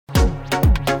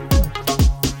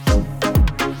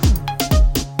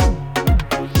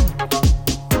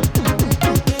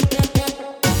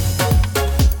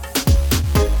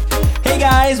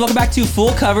welcome back to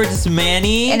Full Coverage. It's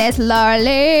Manny. And it's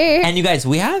Larly. And you guys,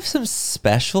 we have some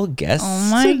special guests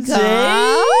today.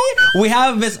 God. We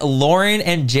have Miss Lauren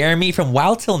and Jeremy from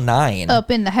Wild Till 9.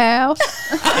 Up in the house.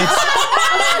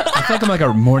 I feel like I'm like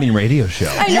a morning radio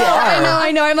show.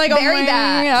 I know. I'm like, Very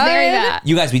that. Very that.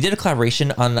 You guys, we did a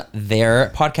collaboration on their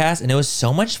podcast and it was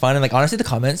so much fun. And like, honestly, the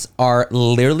comments are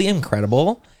literally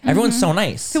incredible. Everyone's so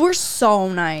nice. We're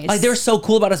so nice. Like, they were so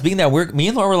cool about us being there. Me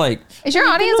and Laura were like, Is your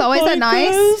audience always that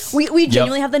nice? We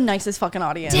genuinely have the nicest fucking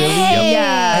audience.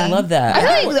 I love that.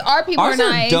 I feel like our people Ours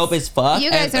are nice. dope as fuck. You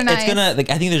guys and are nice. It's gonna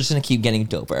I think they're just gonna keep getting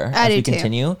doper I as do we too.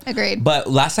 continue. Agreed. But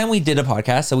last time we did a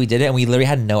podcast, so we did it and we literally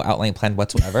had no outline planned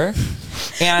whatsoever.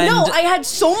 And No, I had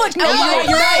so much outline.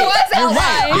 you're right. You're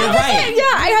right. You're right.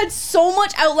 Yeah, I had so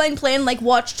much outline planned, like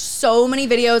watched so many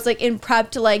videos like in prep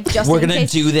to like just We're in gonna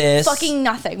case. do this. Fucking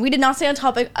nothing. We did not stay on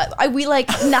topic. We like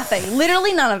nothing.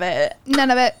 Literally none of it. None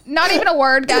of it. Not even a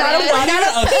word, guys. Not a word.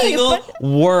 Not a single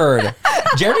word.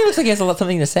 Jeremy looks like he has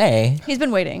something to say. He's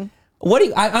been waiting. What do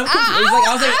you? I'm confused. Like,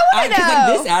 I was like, I wanna because like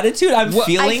know. this attitude, I'm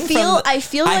feeling. I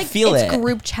feel like it's it.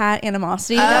 group chat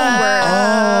animosity.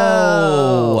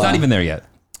 Oh, It's not even there yet.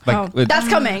 Like, That's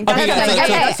coming. Okay, That's guys,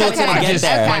 coming. so it's gonna I get just,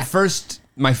 there.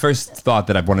 my first thought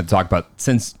that I wanted to talk about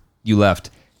since you left.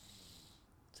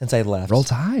 Since I left. Roll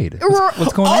Tide.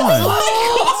 What's going on?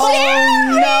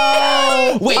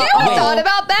 Oh no! Wait, You never thought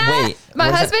about that? Wait, My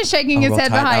what is husband's that? shaking his Roll head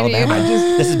Tide, behind Alabama.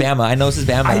 you. This is Bama. I know this is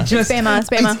Bama. I just It's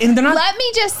Bama. And they're not. Let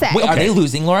me just say, Wait, are they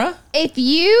losing, Laura? if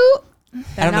you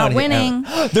I don't know not anything.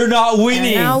 winning. They're not winning.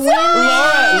 They're not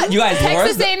winning. Laura, you guys,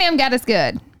 Laura's Texas A&M got us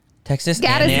good. Texas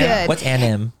God is A&M. good. What's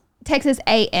A&M? Texas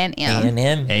A&M. A&M.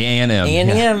 A&M. A&M.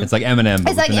 Yeah. It's like Eminem.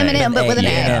 It's like Eminem, but with an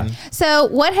A&M. A. So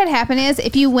what had happened is,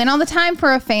 if you win all the time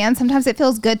for a fan, sometimes it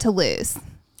feels good to lose.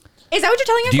 Is that what you're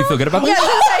telling us? Do you feel good about this?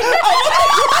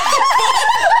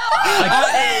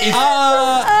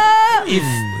 If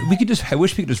we could just, I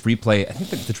wish we could just replay. I think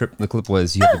the clip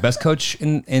was you have the best coach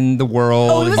in the world.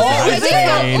 Oh, it was is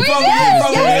there.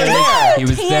 He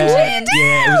was there.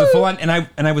 Yeah, it was a full on. And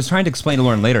I was trying to explain to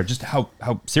Lauren later just how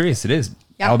serious it is.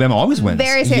 Yeah. Alabama always wins.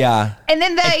 Very serious. Yeah. And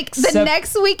then like the Except-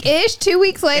 next week-ish, 2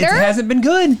 weeks It later, hasn't been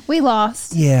good. we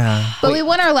lost. Yeah. But we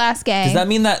won our last game. Does that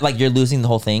mean that like you're losing the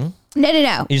whole thing? No.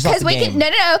 You just lost the we game.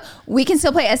 can no. We can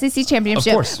still play SEC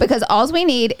championship Of course. because all we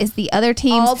need is the other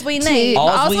teams. Alls we need.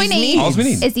 Alls we need. Alls we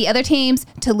need. is the other teams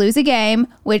to lose a game,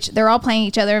 which they're all playing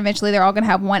each other. Eventually, they're all going to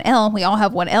have one L. We all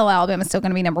have one L. Alabama's still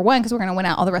going to be number one because we're going to win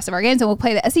out all the rest of our games, and we'll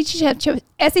play the SEC championship.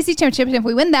 And if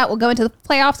we win that, we'll go into the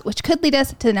playoffs, which could lead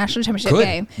us to the national championship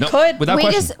game. No, Could. without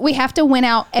question. We have to win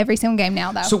out every single game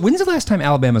now, though. So when's the last time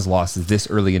Alabama's lost is this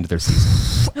early into their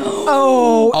season?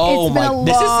 Oh It's been my! a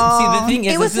This is long- the thing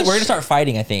is, It was we're gonna start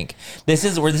fighting. I think this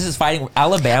is fighting.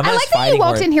 Alabama I is like that fighting. you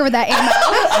walked in here with that ammo.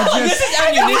 This is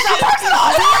ammunition.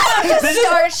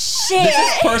 This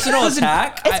is personal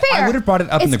attack. It's fair. I would have brought it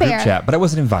up in It's the group fair. chat, but I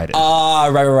wasn't invited.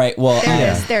 Right. Well,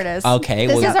 There it is. okay.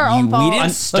 This well, is our own we fault. didn't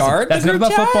Listen, start. that's the enough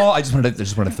group about chat? football. I just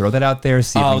want to throw that out there.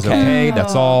 See if Oh, it's okay. okay.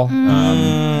 That's all.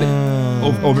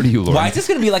 Over to you, Lauren. Why is this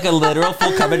gonna be like a literal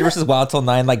full coverage versus Wild Till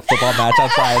 9 like football match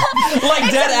outside?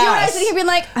 Like dead You and I ass. sitting here being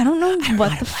like, I don't know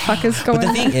what the fuck is going But the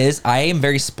on. thing is, I am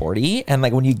very sporty, and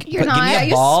like when you You're give not. me Are a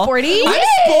you ball, sporty? I'm Yes.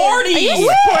 sporty. Are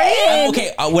you sporty?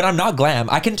 Okay, when I'm not glam,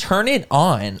 I can turn it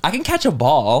on. I can catch a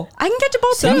ball. I can catch a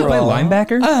ball Didn't you too. play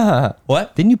linebacker?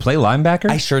 What? Didn't you play linebacker?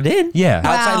 I sure did. Yeah.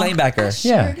 outside Wow. linebacker.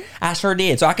 Yeah. I sure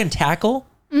did. So I can tackle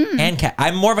and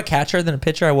I'm more of a catcher than a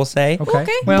pitcher, I will say. Okay.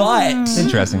 Okay. Well, But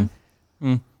interesting.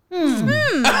 we're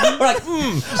like, but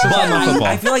football.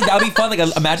 I feel like that would be fun. Like,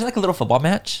 imagine like a little football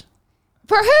match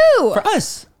For who? for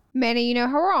us. Manny, you know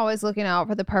how we're always looking out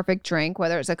for the perfect drink,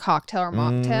 whether it's a cocktail or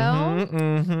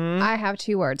mocktail? I have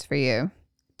 2 words for you.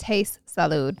 Taste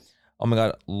salud. Oh my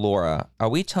God, Laura, are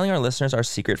we telling our listeners our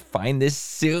secret? Find this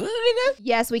soon.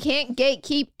 Yes, we can't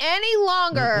gatekeep any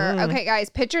longer. Okay, guys,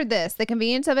 picture this. The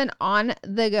convenience of an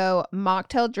on-the-go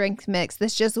mocktail drink mix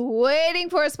that's just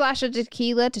waiting for a splash of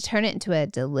tequila to turn it into a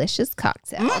delicious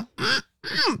cocktail.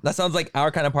 That sounds like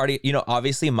our kind of party. You know,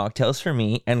 obviously mocktails for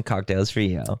me and cocktails for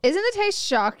you. Isn't the taste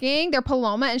shocking? Their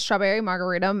Paloma and strawberry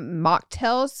margarita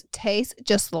mocktails taste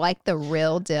just like the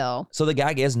real deal. So the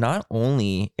gag is not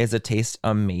only is the taste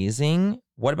amazing,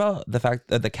 what about the fact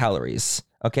that the calories?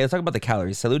 Okay, let's talk about the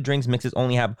calories. Salud drinks mixes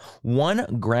only have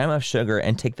 1 gram of sugar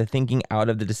and take the thinking out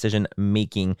of the decision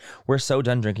making. We're so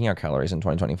done drinking our calories in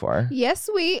 2024. Yes,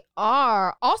 we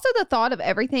are. Also, the thought of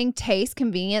everything, taste,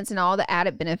 convenience, and all the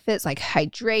added benefits like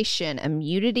hydration,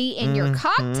 immunity in your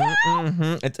cocktail.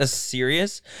 It's a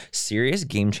serious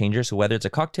game changer. So whether it's a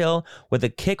cocktail with a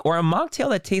kick or a mocktail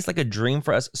that tastes like a dream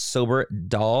for us sober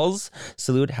dolls,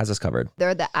 Salud has us covered.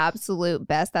 They're the absolute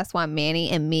best. That's why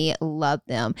Manny and me love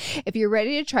them. If you're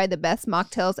ready to try the best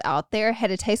mocktails out there, head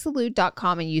to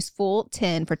tastesalud.com and use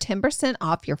full10 for 10%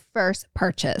 off your first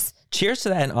purchase. Cheers to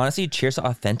that, and honestly, cheers to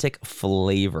authentic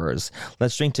flavors.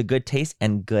 Let's drink to good taste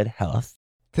and good health.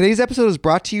 Today's episode is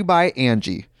brought to you by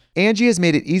Angie. Angie has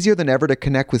made it easier than ever to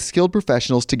connect with skilled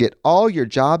professionals to get all your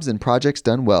jobs and projects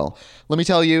done well. Let me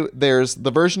tell you, there's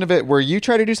the version of it where you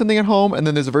try to do something at home, and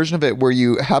then there's a version of it where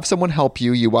you have someone help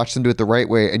you, you watch them do it the right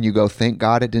way, and you go, thank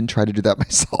God I didn't try to do that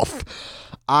myself.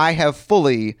 I have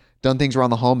fully done things around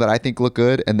the home that I think look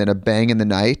good, and then a bang in the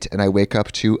night, and I wake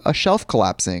up to a shelf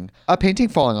collapsing, a painting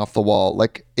falling off the wall.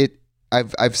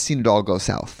 I've seen it all go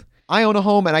south. I own a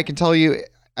home, and I can tell you,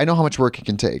 I know how much work it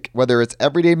can take. Whether it's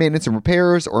everyday maintenance and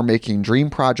repairs or making dream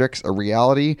projects a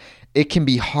reality, it can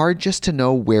be hard just to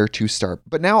know where to start.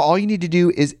 But now all you need to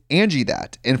do is Angie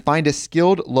that and find a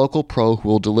skilled local pro who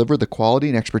will deliver the quality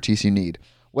and expertise you need.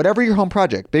 Whatever your home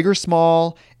project, big or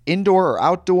small, indoor or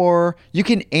outdoor, you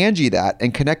can Angie that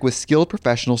and connect with skilled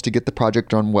professionals to get the project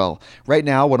done well. Right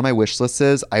now, one of my wish lists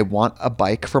is I want a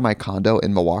bike for my condo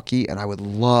in Milwaukee, and I would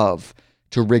love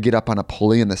to rig it up on a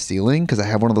pulley in the ceiling because I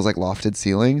have one of those like lofted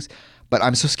ceilings, but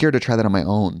I'm so scared to try that on my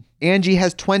own. Angie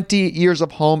has 20 years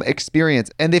of home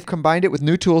experience, and they've combined it with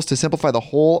new tools to simplify the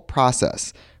whole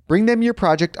process. Bring them your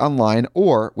project online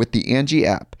or with the Angie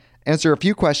app. Answer a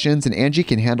few questions and Angie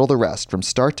can handle the rest from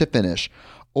start to finish,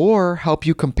 or help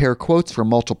you compare quotes from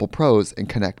multiple pros and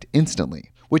connect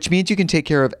instantly, which means you can take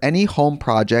care of any home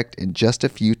project in just a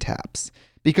few taps.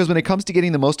 Because when it comes to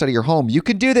getting the most out of your home, you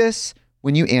can do this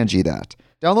when you Angie that.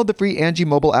 Download the free Angie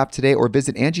mobile app today or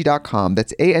visit Angie.com.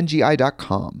 That's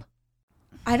ANGI.com.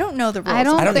 I don't know the rules. I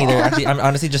don't I don't either. Actually, I'm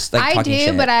honestly just like I talking do,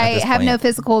 shit but at I this have point. no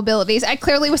physical abilities. I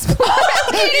clearly was.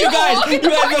 You guys,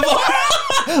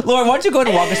 Lauren, why don't you go ahead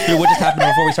and walk us through what just happened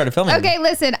before we started filming? Okay,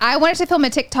 listen. I wanted to film a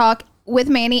TikTok with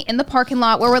Manny in the parking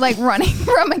lot where we're like running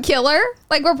from a killer.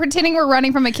 Like we're pretending we're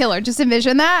running from a killer. Just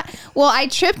envision that. Well, I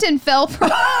tripped and fell from,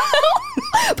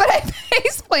 but I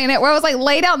face planted where I was like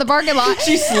laid out in the parking lot.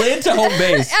 She slid to home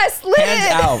base. I slid.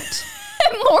 Hands out.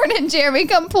 And Lauren and Jeremy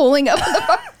come pulling up in the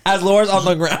park. As Laura's on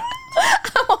the ground.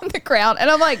 I'm on the ground and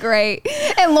I'm like, great.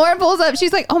 And Lauren pulls up.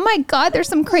 She's like, oh my God, there's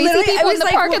some crazy Literally, people in the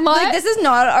parking lot. Like, this is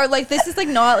not our this is like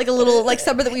not like a little like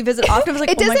suburb that we visit often. I was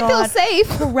like, It doesn't feel safe.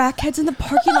 Crackheads in the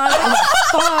parking lot. Oh,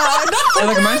 fuck. It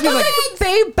like reminds me of like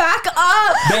Babe, back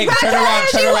up. Babe, turn around,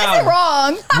 She turn wasn't around.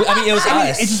 wrong. I mean, it was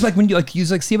us. it's just like when you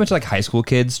see a bunch of like high school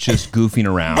kids just goofing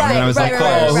around, Right, and I was right, like,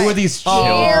 right, oh, right. who are these Here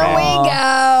children? we And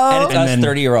go. it's And us then-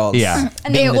 30-year-olds. Yeah.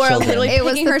 And being they the were children. literally It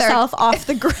was picking the herself off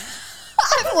the ground.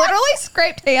 I've literally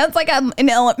scraped hands like I'm in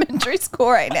elementary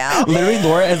school right now. Literally,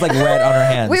 Laura is like red on her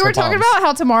hands. We her were talking palms. about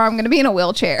how tomorrow I'm going to be in a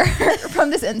wheelchair from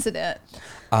this incident.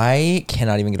 I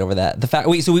cannot even get over that. The fact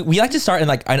we like to start in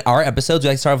like in our episodes. We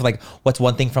like to start with like what's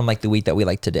one thing from like the week that we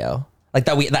like to do, like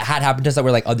that had happened to us that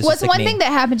we're like, oh, this What's is one sickening. thing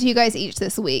that happened to you guys each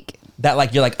this week? that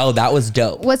like you're like, oh, that was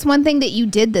dope. What's one thing that you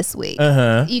did this week?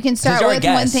 You can start Since you're a with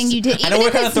one guest. thing you did. I know Even we're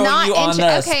if kind of it's throwing not you on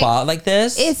the spot like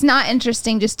this. It's not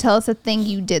interesting. Just tell us a thing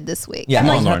you did this week. Yeah, Come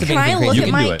it on, doesn't have to be Can I anything look crazy. You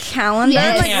at can do my it. calendar?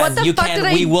 Yes. Like, what the You fuck can. did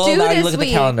I We will do allow you to this look at the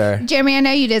week? calendar. Jeremy, I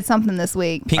know you did something this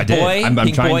week. Pink I did. boy, I'm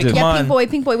pink trying boy, to- come Yeah, on.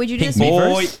 Pink boy, what'd you do Pink this week?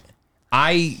 boy.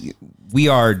 I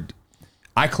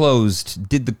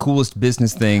did the coolest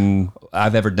business thing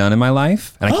I've ever done in my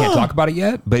life, and I can't talk about it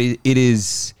yet, but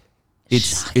it's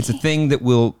a thing that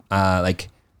will like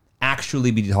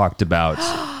actually be talked about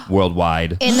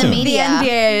worldwide In the soon. The media.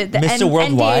 NBA, the Mr.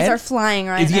 Worldwide? NDAs are flying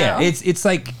right Yeah, now. it's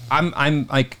like I'm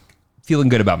like feeling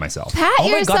good about myself. Pat Oh my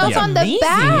God, yourself that's on the amazing.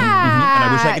 back. And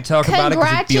I wish I could talk about it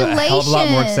because it'd be a hell of a lot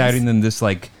more Congratulations. exciting than this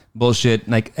like bullshit.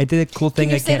 Like I did a cool thing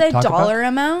Can you I say can't the talk dollar about.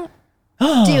 amount?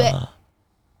 Do it.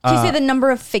 Can you say the number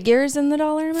of figures in the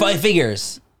dollar amount? 5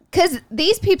 figures. Because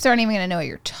these peeps aren't even going to know what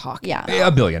you're talking Yeah.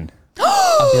 A billion.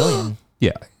 A billion.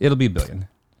 Yeah, it'll be a billion.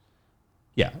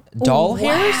 Yeah, Doll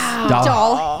hairs?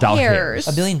 Doll hairs.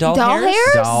 A billion doll, Doll hairs?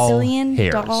 hairs? Doll Zillion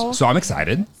hairs. doll. So I'm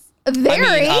excited.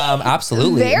 Very.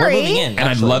 Absolutely. We're Very. moving in. And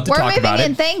I'd love to We're talk moving about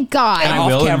in, it. thank God. And I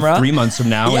off will camera. in 3 months from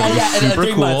now. Yeah, It'll yeah, be and in super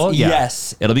 3 cool. months. Yeah.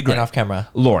 Yes. It'll be great. And off camera.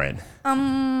 Lauren.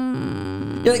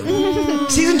 You're like,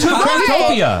 Season 2 of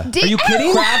Craftopia. Are you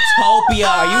kidding? Craftopia.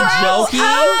 Are you joking?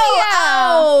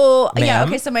 Oh, yeah. Ma'am?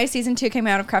 Okay, so my season 2 came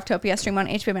out of Craftopia, stream on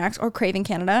HBO Max or Crave in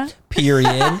Canada. Period.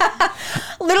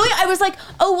 Literally, I was like,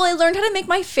 oh well, I learned how to make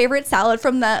my favorite salad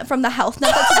from the health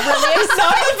nut. That's really exciting.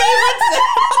 Not the favorite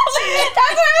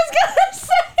That's what I was gonna say.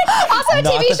 Also a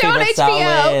Not TV the show on favorite HBO,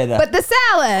 salad. but the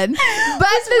salad. But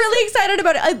I was really excited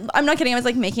about it. I'm not kidding. I was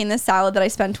like making this salad that I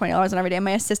spend $20 on every day.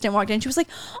 My assistant walked in. She was like,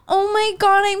 "Oh my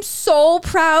god, I'm so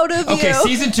proud of Okay, you."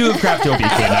 season 2 of Craftopia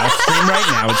came out. Stream right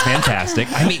now. It's fantastic.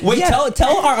 I mean, Wait,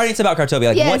 tell our audience about Craftopia.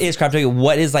 Like, Yes. what is Craftopia?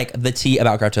 What is like the tea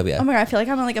about Craftopia? Oh my god, I feel like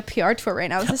I'm on like a PR tour right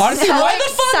now. This is Honestly, so why the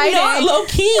fuck exciting. not low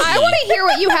key? I want to hear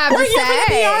what you have We're to here for the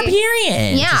PR say.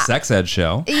 period. Yeah. sex ed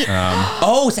show.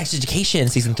 Oh, Sex Education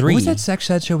season 3. What was that sex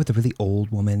ed show with the really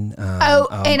old woman?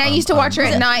 And I used to watch her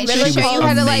at night. She would She show was you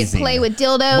how to like amazing. play with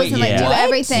dildos Wait, and like yeah. do What?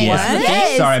 everything. Yes.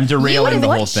 Yes. Sorry, I'm derailing the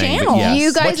what whole thing. channel? But yes.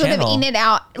 You guys What would have channel? eaten it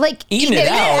out. Like Eating it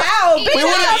out. Eating We it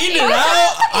would out. have eaten it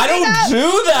out. I don't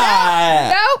do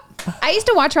that. Nope. I used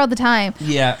to watch her all the time.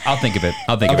 Yeah, I'll think of it.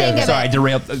 Think of of it. Sorry, I it.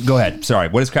 derailed. Go ahead. Sorry.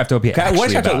 What is Craftopia actually What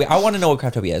is Craftopia? about? I want to know what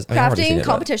Craftopia is. I've never seen Crafting it, but-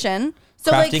 competition. So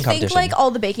like Crafting think competition. like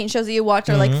all the baking shows that you watch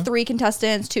are like 3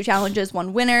 contestants, 2 challenges,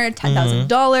 1 winner,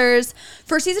 $10,000.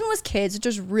 First season was kids, which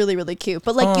was really, really cute.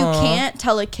 But like you can't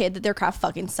tell a kid that their craft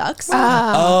fucking sucks.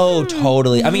 Oh,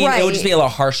 totally. I mean, it would Right. just be a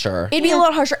lot harsher. It'd be a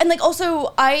lot harsher. And like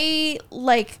also I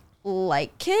like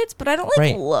kids, but I don't like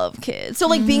Right. love kids. So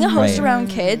like being a host Right. around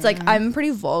kids, like I'm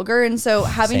pretty vulgar, and so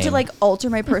having to Same. like alter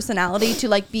my personality to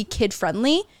like be kid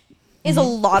friendly is a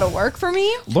lot of work for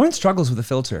me. Lauren struggles with the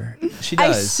filter. She I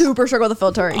does. super struggle with the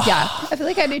filter. Yeah. I feel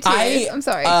like I do too. I'm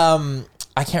sorry.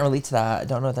 I can't relate to that. I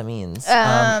don't know what that means.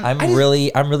 I'm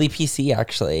really PC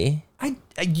actually.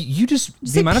 You just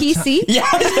Is it PC? Yeah.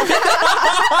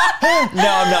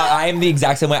 No, I am the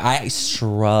exact same way. I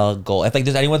struggle. If like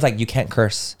there's anyone's like you can't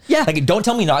curse. Yeah. Like don't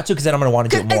tell me not to because then I'm gonna want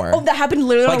to do it more. Oh, that happened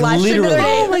literally Like, on live stream the other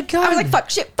literally. day. Oh my I was like, fuck,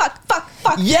 shit, fuck.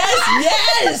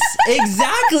 Yes,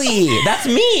 exactly. That's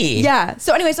me. Yeah.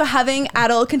 So anyway, so having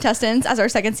adult contestants as our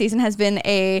second season has been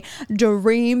a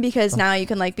dream because now you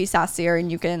can like be sassier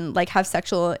and you can like have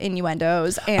sexual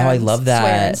innuendos and I love that.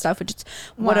 swear and stuff, which is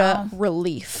what Wow. a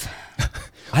relief.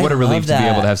 What a love relief to be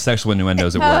that. able to have sexual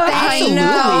innuendos at work. Absolutely.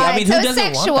 I mean, so who it's doesn't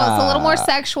want sexual. It's a little more that?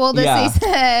 sexual this Yeah.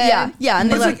 season. Yeah.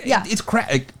 And they It's like, like yeah. it's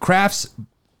crafts,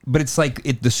 but it's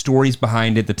like the stories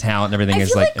behind it, the talent, and everything I is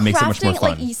feel like it makes it much more crafting,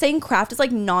 fun. like saying craft is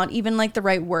like not even like the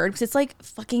right word because it's like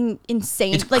fucking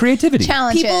insane. It's like creativity.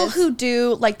 Challenges. people who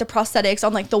do like the prosthetics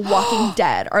on like The Walking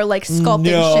Dead are like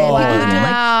sculpting No. shit. People who do like the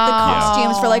Wow.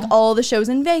 costumes for like all the shows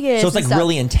in Vegas. So it's and like stuff.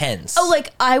 really intense. Oh, like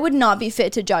I would not be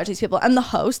fit to judge these people. I'm the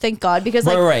host, thank God, because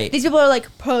like Right. these people are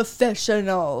like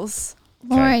professionals.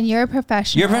 Lauren, you're a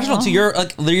professional. You're a professional too. You're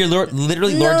like literally Lord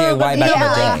DIY back in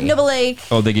the day. No, but like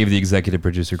Oh, they gave the executive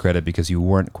producer credit because you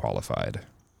weren't qualified.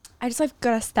 I just have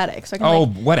good aesthetics. So I can Oh,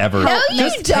 like, whatever. No, you No,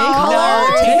 don't.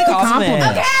 take the compliment.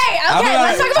 okay,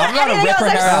 let's talk about I'm gonna anything rip else. her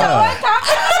hair I'm out. so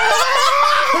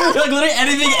uncomfortable. Like literally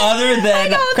anything other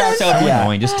than So Craftopia.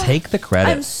 annoying. Just take the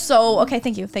credit. I'm so okay.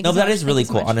 Thank you. Thank No, you. but so that much. is really Thank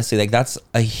you so cool. much. Honestly, like that's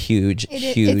a huge,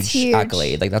 It's huge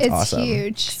accolade. Like that's it's awesome.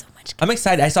 huge. I'm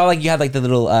excited. I saw like you had like the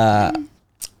little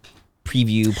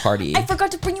preview party. I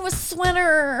forgot to bring you a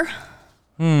sweater.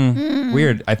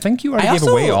 Weird. I think you already I gave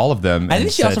also- away all of them. I and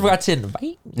think she also said- forgot to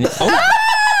invite. Sydney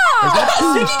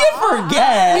did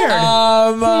forget.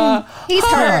 He's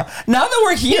hurt. Now that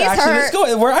we're here, He's actually, let's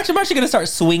hurt. go. I'm actually going to start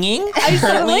swinging. I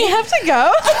suddenly have to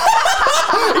go.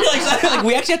 like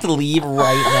we actually have to leave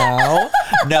right now.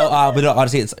 No, but no,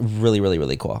 honestly, it's really, really,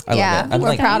 really cool. I Yeah, love it. I'm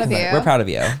we're proud of you. We're proud of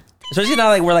you. Especially now,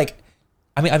 like we're like.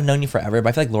 I mean, I've known you forever, but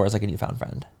I feel like Laura's like a newfound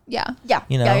friend. Yeah. Yeah.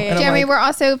 You know, Yeah, and yeah, I'm yeah. Jeremy, like- we're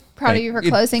also proud of Right. you for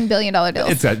closing $1 billion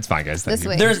deals. It's fine, guys. Thank This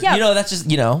you. week. There's, Yeah. you know, that's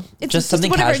just, you know, It's just something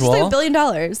whatever. casual. It's like $1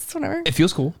 billion. It's whatever. It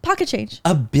feels cool. Pocket change.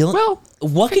 $1 billion. Well,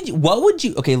 what would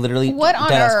you? Okay, literally. What on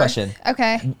dead ass earth? question.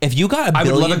 Okay. If you got I $1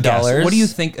 would love billion a guess. What do you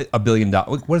think $1 billion?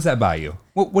 What does that buy you?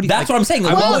 What do you? That's what I'm saying.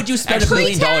 Like, what would you spend $1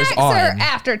 billion Pre-tax on? or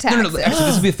after tax? No. Actually,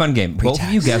 this would be a fun game. Both of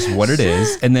you guess what it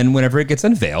is, and then whenever it gets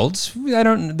unveiled,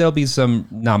 there'll be some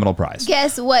nominal prize.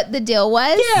 Guess what the deal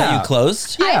was? That you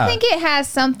closed? Yeah. I think it has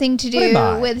something to What did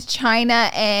I buy? do with China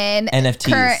and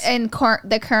NFTs.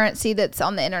 the currency that's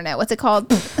on the internet. What's it called?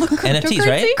 NFTs,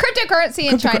 right? Cryptocurrency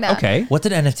in China. Okay. What's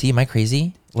an NFT? Am I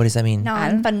crazy? What does that mean?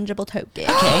 Non-fungible token.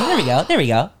 Okay, there we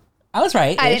go. I was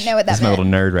right. I didn't know what that This is my meant.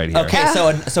 little nerd right here. Okay,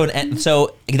 so that's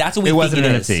what we It think wasn't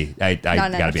an is. NFT. I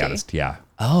Not an gotta be NFT. honest. Yeah.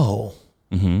 Oh.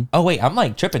 Oh wait, I'm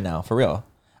like tripping now for real.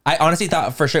 I honestly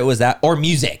thought for sure it was that or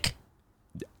music.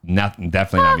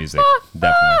 Definitely not music.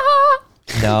 Definitely.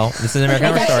 No, this is American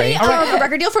Horror Story. A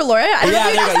record deal for Laura? I don't Yeah,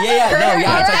 think there you go. Yeah. No, yeah.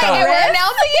 That's what I thought. We're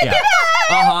announcing it.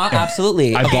 Yeah.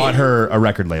 Absolutely. I bought her a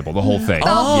record label, the whole thing.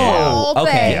 Oh, whole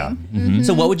okay. thing. Yeah.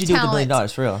 So what would you do with $1 Talent. billion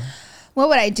for real? What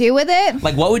would I do with it?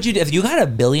 Like, what would you do if you got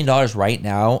 $1 billion right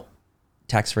now,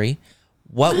 tax free?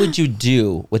 What would you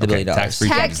do with $1 billion? tax-free.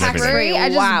 Tax Everything. free. I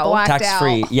just Wow. blacked Tax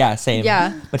free. out. Yeah, same.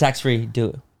 Yeah. But tax free, do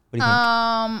it. What do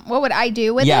you think? What would I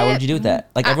do with it? Yeah, what would you do with that?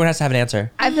 Like, everyone has to have an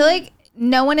answer. I feel like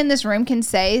no one in this room can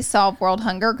say solve world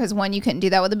hunger because one, you couldn't do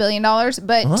that with $1 billion,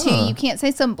 but two, you can't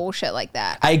say some bullshit like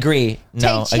that. I agree.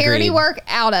 No, Take charity agreed. work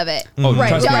out of it. Oh, Right,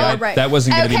 trust me, right, right. that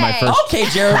wasn't going to be my Okay. first. Okay,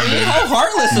 Jeremy. How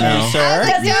heartless of you, sir.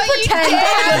 Doesn't even pretend to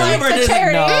You like were the just like,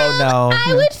 charity. no.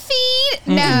 I would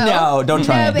feed. No. No, don't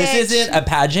try No, it. This bitch. isn't a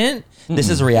pageant. This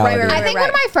is reality. Right, right, I right. think one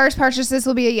of my first purchases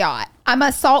will be a yacht. I'm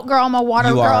a salt girl. I'm a water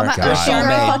You girl. are, I'm a God. ocean Salt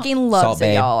girl. babe. Fucking loves Salt it,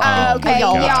 babe. y'all. Okay,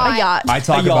 God. yacht. A yacht. I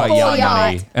talk A yacht. about yacht Full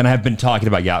money, yacht. and I have been talking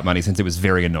about yacht money since it was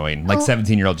very annoying. Like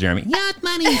 17-year-old Jeremy. Yacht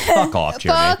money. Fuck off,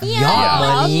 Jeremy. Fuck Yacht yeah.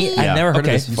 money. Yeah. I've never heard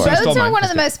Okay. of this before. So- Boats stole are mine. one of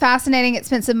the That's most fascinating,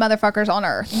 expensive motherfuckers on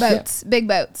earth. Boats, big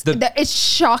boats. It's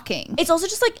shocking. It's also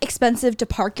just like expensive to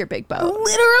park your big boat.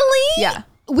 Literally. Yeah.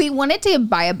 We wanted to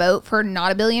buy a boat for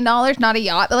not $1 billion, not a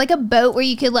yacht, but like a boat where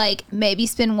you could like maybe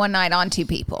spend one night on two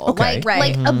people. Okay. Like, Right.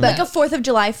 like a boat. Like a 4th of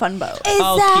July fun boat.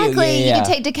 Oh, cute. Exactly. Yeah, You yeah. could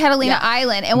take to Catalina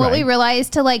Island. And what we Right.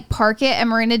 realized to like park it at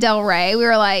Marina Del Rey, we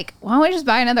were like, why don't we just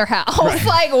buy another house?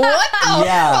 Like, what the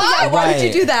Yeah, fuck? Why would you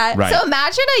right. do that? Right. So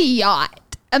imagine a yacht.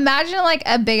 Imagine like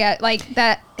a big, like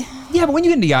that. Yeah, but when you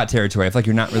get into yacht territory, I feel like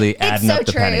you're not really It's adding so up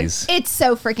the true. pennies. It's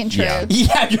so freaking true. Yeah.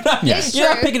 Yeah, It's you're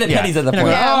not true. picking at pennies at the You're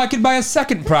point. not going, oh, I could buy a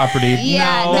second property.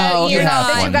 Yeah, no, you're you have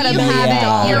not. one. You gotta You $1 have billion.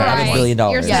 it. You're Yeah, right. $1 billion.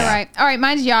 You're so Yeah. right. All right,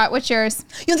 mine's yacht. What's yours?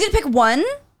 You only get to pick one?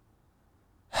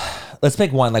 Let's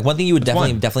pick one. Like one thing you would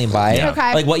one. definitely buy. Yeah.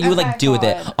 Okay. Like what you would like Okay, do with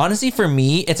it. God. Honestly, for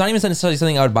me, it's not even necessarily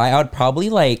something I would buy. I would probably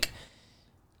like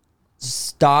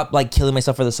stop like killing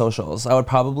myself for the socials. I would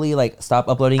probably like stop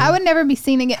uploading. I would never be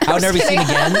seen again. I would never be seen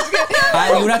again.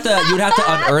 You would have to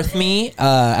unearth me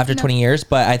after 20 years.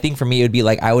 But I think for me, it would be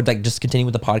like I would like just continue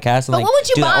with the podcast. And, But like, what would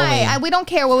you do that buy? only. We don't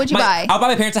care. What would you buy? I'll buy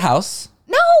my parents a house.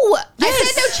 No, I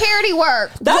said no charity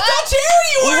work. That's not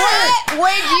charity work.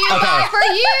 What would you Okay. buy for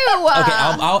you?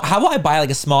 Okay, how about I buy like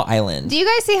a small island? Do you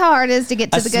guys see how hard it is to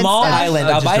get to A the good small stuff? island.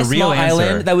 I'll Just buy a a real small answer.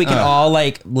 island that we can all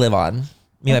like live on.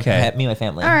 Me, Okay. and my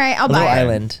family. All right, I'll a little buy it.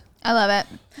 island. I love it,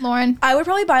 Lauren. I would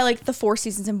probably buy like the Four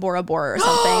Seasons in Bora Bora or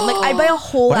something. Like I'd buy a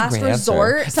whole What a ass great answer.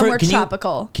 resort somewhere Can you-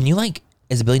 tropical. Can you like?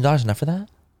 Is $1 billion enough for that?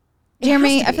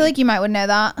 Jeremy, I feel like you might would know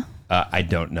that. I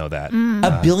don't know that.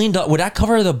 $1 billion would that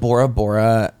cover the Bora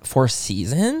Bora Four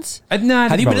Seasons? No, I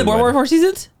Have you been to Bora Bora Four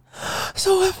Seasons?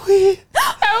 So have we.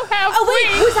 Oh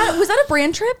wait, was that a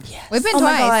brand trip? Yes. We've been Oh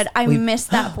twice. my god, I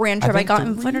missed that brand trip. I been got 3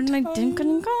 invited and I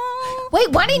couldn't go. Wait,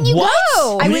 why didn't you What?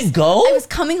 go? You didn't go? I was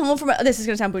coming home from this is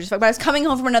gonna sound bougie as fuck, but I was coming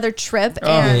home from another trip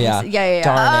and yeah. yeah.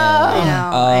 Darn it.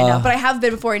 I know. But I have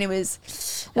been before and it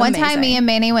was One time, amazing. me and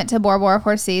Manny went to Bora Bora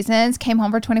Four Seasons, came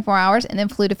home for 24 hours, and then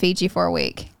flew to Fiji for a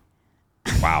week.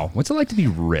 Wow. What's it like to be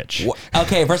rich?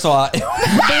 Okay, first of all, bougie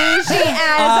as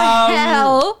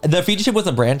hell. the Fiji trip was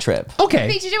a brand trip. Okay.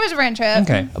 Fiji trip was a rent trip.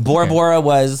 Okay. Bora Bora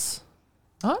was.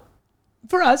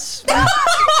 For us. That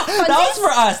was for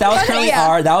us. That was currently Yeah.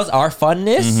 our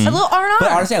funness. A little R&R.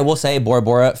 But honestly, I will say Bora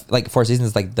Bora, like Four Seasons,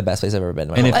 is like the best place I've ever been.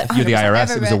 In my And whole if life. you're the IRS,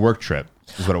 Ever it was a been. work trip,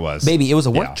 is what it was. Baby, it was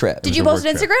a work Yeah. trip. It Did was you a post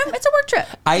work on trip. Instagram? It's a work trip.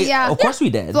 Yeah. Of course we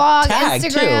did. Vlog, Tag,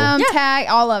 Instagram, too. tag,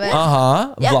 all of it.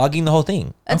 Vlogging the whole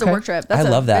thing. That's a work trip. That's I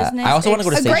a love that. business I also want to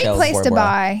go to A great Seychelles. place Bora to Bora.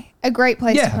 buy. A great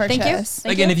place Yeah. to purchase. Thank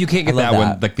you. Again, if you can't get I love that one,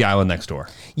 that. like the island next door.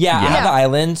 Yeah, I have the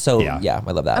island, so Yeah. yeah,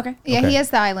 I love that. Okay. Yeah, Okay. he has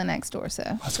the island next door, so.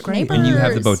 That's great. And you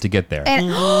have the boat to get there. And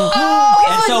And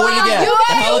so what do you get?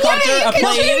 A helicopter, a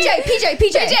plane.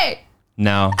 PJ.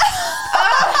 No.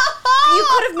 You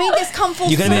could have made this come full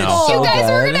You could've made it circle. so you guys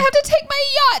are good. gonna have to take my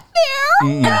yacht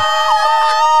there.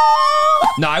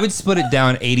 No, I would split it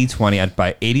down 80-20. I'd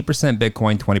buy 80%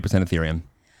 Bitcoin, 20% Ethereum.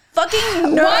 Fucking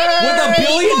nerd. With $1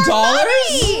 billion?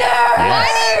 Why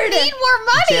do you need more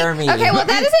money? Jeremy. Okay, well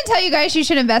that doesn't tell you guys you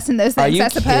should invest in those Are things, you I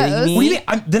suppose. kidding me? What do you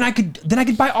mean? Then I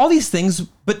could buy all these things,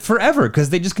 but forever because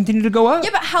they just continue to go up.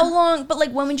 Yeah, but how long? But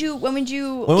like, when would you? When would Get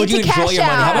you to enjoy cash your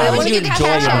money? How out. about When when would you you get to enjoy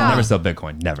cash your I would out? money? never sell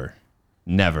Bitcoin.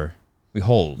 Never. We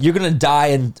hold. You're gonna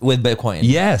die with Bitcoin.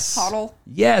 Yes. Hodl.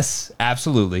 Yes,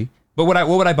 absolutely. But what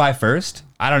would I buy first?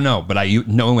 I don't know. But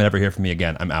no one would ever hear from me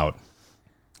again. I'm out.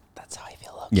 That's how I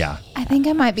feel. Yeah. I think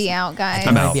I might be out, guys.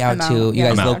 I'm I might out. be out I'm too. out. You Yeah.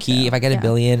 guys, I'm low out. key. If I get a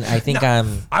billion, I think I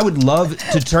would love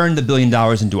to turn the $1 billion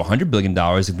into $100 billion,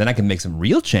 and then I can make some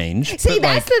real change. See, But,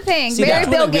 that's the thing. See, Very that's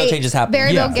when Bill the real Gates. changes happen.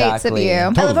 Very Yeah. Bill Gates Exactly. of you. I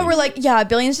love Totally. how we're like, yeah, a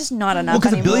billion's just not enough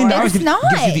because $1 anymore. billion It's gives not.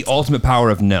 you the ultimate power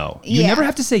of no. You Yeah. never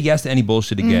have to say yes to any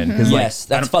bullshit again. Because Yes,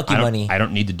 that's fuck you money. I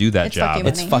don't need to do that It's fuck job. you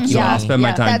It's money. fuck you So I'll money. spend my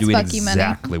Yeah, time that's doing fuck you money.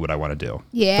 exactly what I want to do.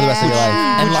 Yeah. for the rest of your life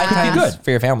and Which could be lifetimes good.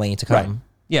 for your family to come.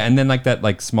 Yeah, and then like that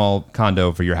small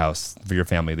condo for your house for your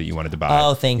family that you wanted to buy.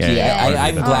 Oh, thank you. I wanna do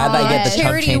I'm that. glad that I get the chunk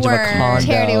Charity change of a work. condo.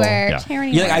 Charity work. Yeah.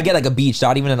 Charity You're like, work. I get like a beach,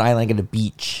 not even an island. I get a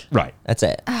beach. Right. That's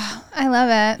it. I love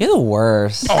it. You're the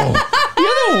worst. Oh,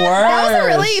 You're the worst. That was a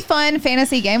really fun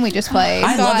fantasy game we just played.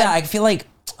 I love that. I feel like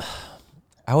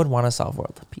I would want to solve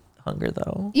world hunger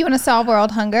though. You want to solve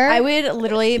world hunger? I would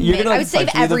literally I would save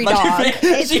every dog.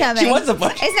 It's coming. She wants a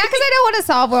bunch. It's not because I don't want to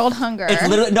solve world hunger. It's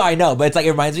literally no, I know, but it's like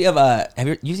it reminds me of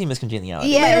have you seen Miss Congeniality?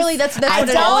 Yes. Literally, that's I what it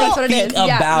is. don't That's what it think is.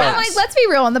 Yeah. about- I'm like, let's be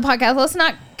real on the podcast. Let's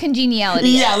not congeniality.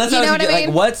 Yeah, it. let's You not know what I like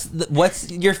mean?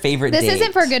 what's your favorite This date?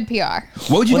 isn't for good PR.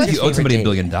 what would you do What's if you your owed somebody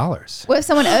favorite $1 billion? What if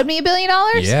someone owed me $1 billion?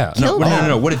 Yeah. Kill No, them.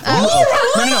 no. What if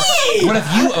you what if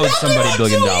you owed somebody $1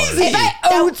 billion? If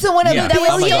I owed someone $1 Yeah. billion, That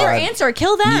Oh was my your God. answer.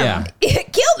 Kill them. Yeah. kill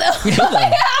them. Kill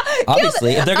them. Kill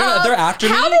Obviously, them. if they're after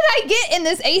me, How did I get in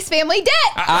this Ace family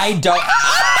debt? I don't.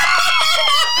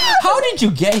 How did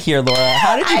you get here, Laura?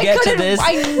 How did you get to this?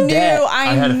 I knew. debt? I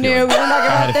had a knew. feeling. We were talking I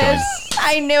had about a feeling. this.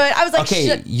 I knew it. I was like, Okay,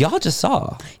 shit. y'all just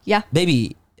saw. Yeah.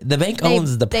 Baby, the bank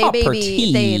owns the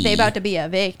property. They about to be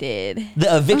evicted.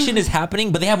 The eviction is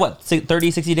happening, but they have what,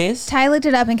 30, 60 days? Ty looked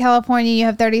it up. In California, you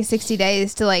have 30, 60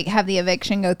 days to like have the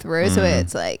eviction go through. So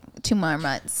it's like 2 more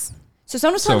months. So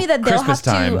someone was telling me that they'll Christmas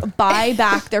have to time. buy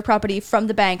back their property from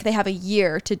the bank. They have a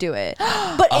year to do it,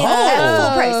 but at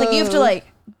full price. Like you have to like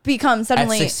become At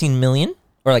suddenly 16 million?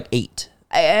 Or like 8?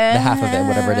 The half of it,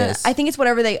 whatever it is. I think it's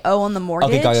whatever they owe on the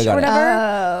mortgage got it. or whatever.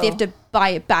 Oh. They have to buy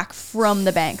it back from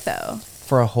the bank though.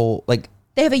 For a whole, like,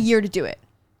 They have a year to do it.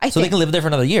 I so they think. can live there for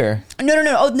another year. No.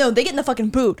 Oh no, they get in the fucking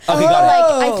boot. Okay, got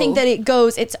it. Like I think that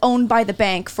it's owned by the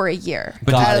bank for a year.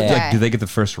 But Got do, it. like, do they get the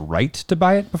first right to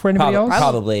buy it before anybody else?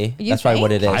 Probably. You That's probably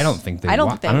what it is. think? I don't think they. I don't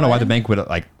wa- think they I don't know why would. the bank would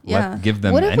like Yeah. give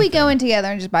them. What if we anything. go in together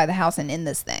and just buy the house and end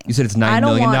this thing? You said it's $9 I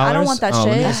don't million. want that let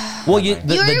me shit. just- Well, the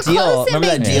You're deal. close to Remember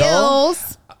that big deal?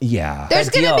 deals. Yeah. There's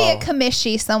That going to be deal. a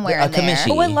commishi somewhere A in there.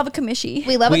 commishi. Oh, I love a commishi.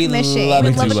 We love We a commishi. love we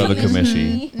a do commishi. love a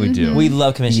commishi. We do. We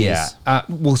love commissions. Yeah.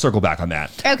 We'll circle back on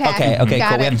that. Okay. Okay, Got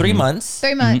cool. We it. have 3 months.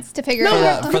 3 months to figure No, it we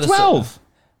out. have for the 12.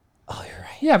 Oh, you're right.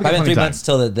 Yeah, we I got have 3 plenty of time. months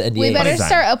till the NDA. We better Plenty of time.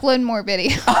 start uploading more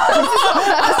videos.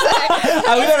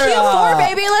 We better, Q4,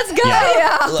 baby, let's go.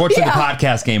 Yeah. Fortunately, the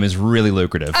podcast game is really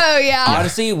lucrative. Oh, yeah.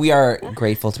 Honestly, we are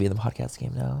grateful to be in the podcast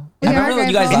game now. We are Remember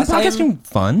you guys grateful. Isn't last podcast time? game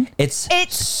fun? It's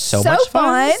so much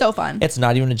fun. So fun. It's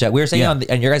not even a joke. We were saying Yeah.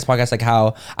 on your guys' podcast, like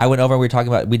how I went over and we were talking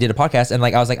about, we did a podcast and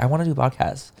like, I was like, I want to do a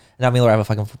podcast. And now me and Laura have a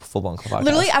fucking full-blown podcast.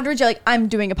 Literally afterwards, you're like, I'm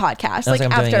doing a podcast. And I was Like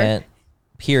I'm after. doing it.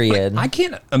 Period. I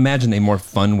can't imagine a more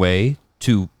fun way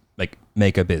to like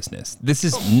make a business. This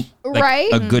is like Right?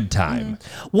 a good time.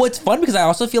 Well, it's fun because I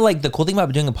also feel like the cool thing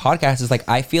about doing a podcast is like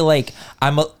I feel like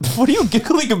I'm a. What are you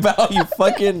giggling about? You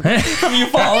fucking from you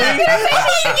falling? I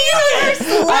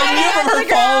knew from her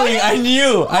falling. I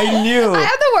knew. I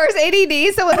have the worst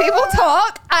ADD, so when people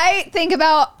talk, I think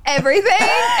about everything.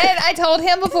 And I told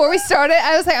him before we started,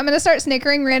 I was like, I'm going to start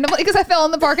snickering randomly because I fell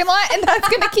in the parking lot, and that's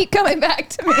going to keep coming back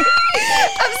to me.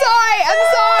 I'm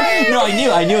sorry. No,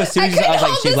 I knew as soon as I was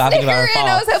like, she's laughing about her fall.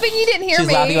 I was hoping you didn't hear She's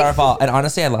me. laughing about her fall. And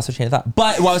honestly, I lost my train of thought.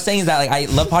 But what I was saying is that like I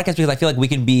love podcasts because I feel like we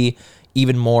can be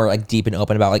even more like deep and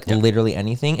open about like literally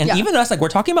anything. And Yeah. even us, like we're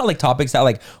talking about like topics that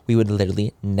like we would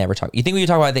literally never talk. You think we would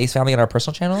talk about the Ace family on our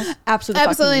personal channels? Absolutely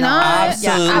Absolutely fucking not.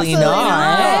 Absolutely absolutely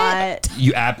not.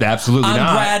 You absolutely I'm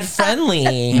not. Brad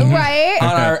friendly Right?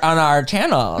 on our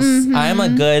channels. I am a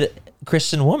good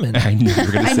Christian woman. I knew you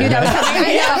were going to I say knew that was that.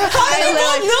 coming. I know. How do you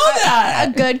not know that?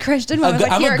 A good Christian woman.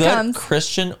 Like, I'm here a it good comes.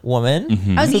 Christian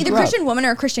woman. I was Who either grew up. Christian woman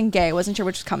or a Christian gay. I wasn't sure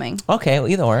which was coming. Okay, well,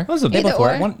 either or. Those are- They both Either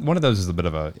work. or. One of those is a bit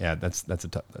of a that's a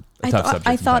tough I tough thought, subject.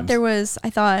 I thought sometimes. there was. I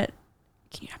thought.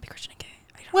 Can you not be Christian and gay?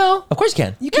 I don't know. Well, of course you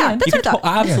can. You Yeah, can. that's You what I can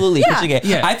thought. Absolutely, Yeah. Christian gay.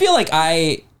 Yeah. I feel like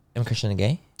I am Christian and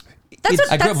gay. That's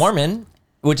what, I grew up that's- Mormon,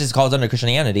 which is called under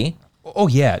Christianity. Oh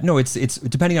yeah, no, it's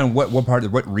depending on what part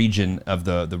of what region of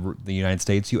the United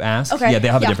States you ask. Okay, Yeah, they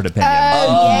have a yeah. different opinion.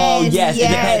 Oh, yes, it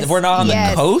depends. If we're not on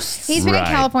the coast. He's been in Right.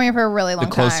 California for a really long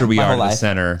the closer time. we My are whole to the life.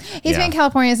 center. He's yeah. been in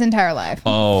California his entire life.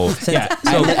 Oh yeah.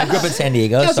 So I grew up in San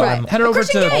Diego, so right. I'm head over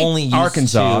Christian to gay. only used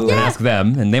Arkansas to- and ask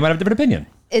them, and they might have a different opinion.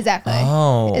 Exactly.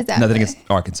 Oh. Exactly. Nothing against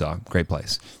Arkansas, great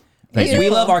place. Thank We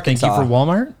you. love Thank Arkansas. you for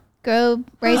Walmart. Go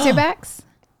raise your backs.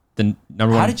 the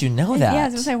number one. How did you know that? Yeah, I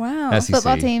was gonna say, wow. SEC.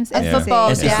 Football teams. Yeah.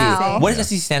 Football, SEC. yeah. What does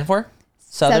SEC stand for?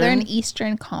 Southern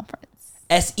Eastern Conference.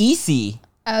 SEC.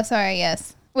 Oh, sorry.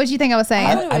 Yes. What did you think I was saying?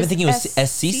 I've been thinking it was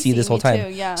SCC this whole me time. too,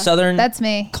 yeah. Southern That's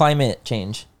me. Climate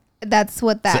Change. That's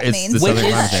what that So it's means. the Which Southern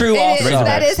is Climate true It also. is,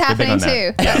 that is They're big happening on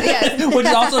too. that. Yes. Which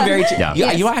is also very true. Yeah.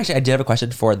 You know, actually, I did have a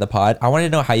question for the pod. I wanted to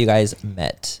know how you guys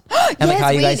met and like Yes, how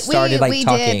you guys started like we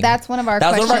talking. did. That's one of our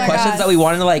That was one of our questions. questions that we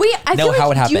wanted to like Wait, I know feel like,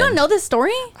 how it happened. do you not know this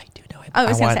story? I do know it. I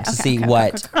was gonna wanted say, to okay, see okay,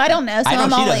 what. okay, I don't know, so I know I'm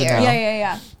she all doesn't ears. know.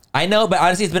 Yeah. I know, but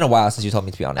honestly, it's been a while since you told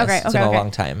me, to be honest. Okay, It's been a okay.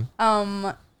 long time.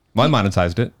 Well, I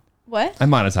monetized it. What? I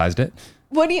monetized it.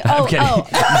 What do you? I'm Oh, kidding. oh.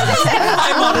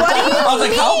 I was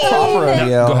like, how proper of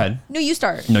you. Go ahead. No, you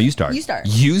start. No, you start. You start.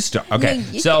 You start. Okay. No,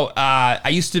 you- So I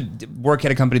used to work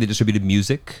at a company that distributed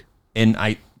music, and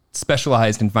I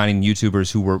specialized in finding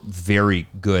YouTubers who were very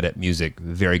good at music,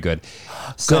 very good.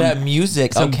 Good at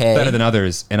music. Some Okay. better than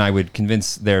others, and I would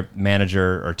convince their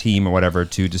manager or team or whatever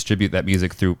to distribute that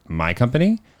music through my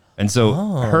company. And so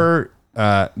her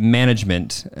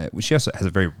management, she also has a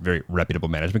very, very reputable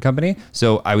management company.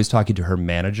 So I was talking to her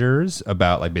managers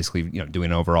about like basically,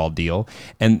 doing an overall deal,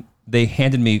 and they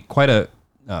handed me quite a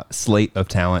slate of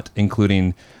talent,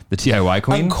 including the DIY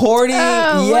queen. According,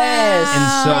 yes.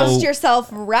 And so, Roast yourself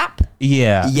rap.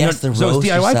 yeah, Yes, the so roast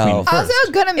it's DIY yourself. queen I first. was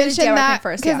gonna mention DIY that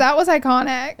first, because yeah. that was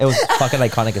iconic. It was fucking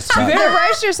iconic as fuck. The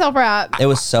roast yourself rap. It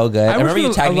was so good. I worked remember you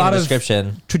with tagged a me in lot the of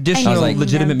description. traditional, I was like,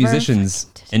 legitimate never musicians,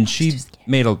 and she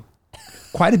made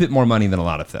quite a bit more money than a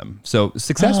lot of them. So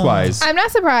success-wise, I'm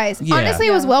not surprised. Yeah. Honestly,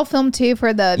 it was well filmed too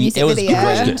for the music it was video.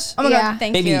 great. Oh my Yeah. god,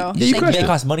 thank Baby, you. you crushed it it.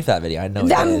 cost money for that video. I know.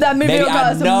 That- it did. that video Baby, I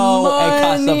cost know it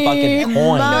cost some money. fucking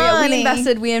coin. Money. No, yeah,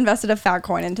 Money. we invested a fat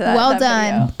coin into that. Well that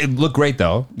done. video. it looked great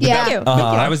though. Yeah. Thank you. But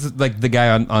I was like the guy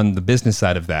on the business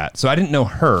side of that. So I didn't know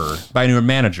her, but I knew her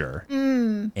manager.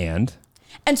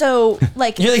 And so,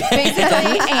 like, You're like-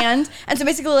 basically, and so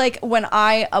basically, like, when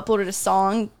I uploaded a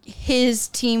song, his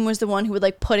team was the one who would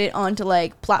like put it onto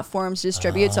like platforms to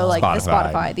distribute. So like the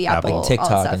Spotify, the Apple, all that TikTok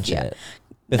stuff, and yeah. shit.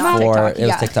 Not Before TikTok, it was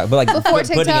yeah. TikTok, but like Before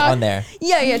putting it TikTok. on there.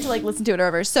 Yeah, to like listen to it or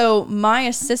whatever. So my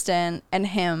assistant and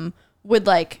him would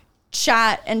like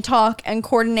chat and talk and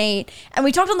coordinate, and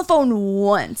we talked on the phone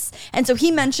once. And so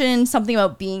he mentioned something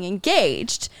about being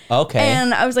engaged. Okay.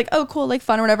 And I was like, oh, cool, like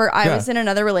fun or whatever. I Yeah. was in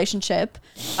another relationship.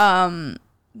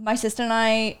 My sister and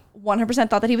I 100%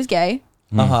 thought that he was gay.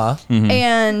 Uh huh.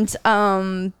 And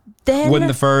then Wasn't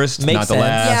the first, Makes not the sense.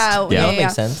 last. Yeah, That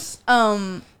makes sense.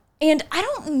 And I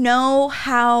don't know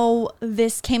how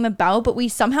this came about, but we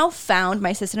somehow found,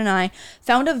 my sister and I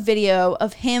found a video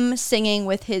of him singing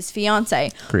with his fiance,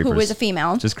 who Creepers. was a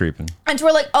female. Just creeping. And so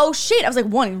we're like, oh shit. I was like,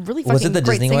 one, really fucking Was it the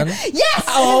great Disney singer. one? Yes.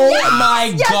 Oh yes! my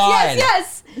yes, God.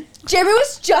 Yes. Jeremy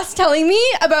was just telling me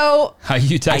about. How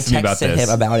you I texted me about texted this?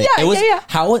 him about it. Yeah, It was yeah.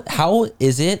 how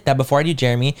is it that before I knew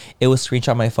Jeremy, it was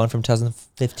screenshot my phone from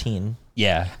 2015.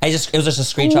 Yeah. It was just a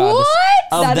screenshot What?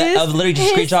 of That is of literally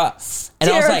just a screenshot. And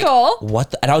I was like, hysterical.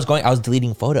 what? And I was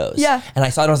deleting photos. Yeah. And I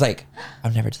saw it. And I was like,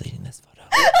 I'm never deleting this photo.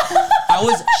 I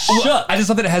was shook. I just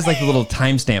love that it has like the little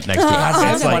timestamp next to it. Has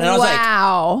And it's like, and I was like,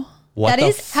 Wow. what That the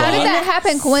is- fuck? How did that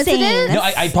happen? Coincidence? No,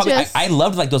 I probably Just- I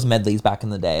loved like those medleys back in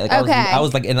the day. Like Okay. I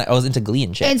was like I was into Glee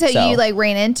and shit. And so you like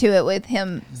ran into it with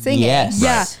him singing. yes,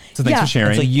 Yeah. so thanks Yeah. for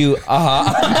sharing. So you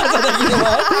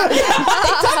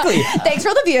exactly. Thanks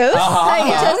for the views. Uh-huh.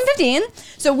 2015.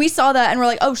 So we saw that and we're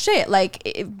like, oh shit,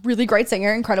 like really great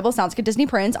singer, incredible, sounds like a Disney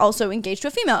prince, also engaged to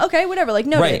a female. Okay, whatever, like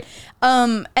noted. Right.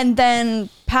 And then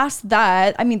past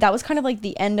that, I mean, that was kind of like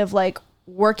the end of like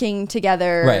working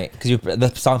together. Right, because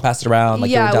the song passed around.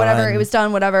 Like, yeah, you were whatever. done. It was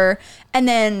done, whatever. And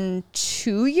then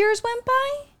 2 years went by.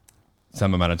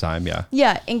 Some amount of time, yeah.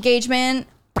 Yeah, engagement.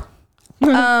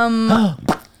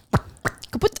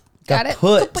 Kaput. Got it.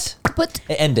 Put. Put.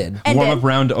 It ended. Ended. Warm up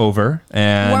round over.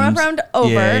 And Warm-up round over.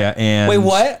 Yeah. And Wait,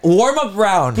 what? Warm up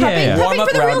round. Yeah. Warm Prepping up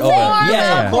for the round real over. thing. Yes,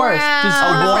 Yeah. of course. Just a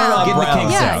warm up Getting the round.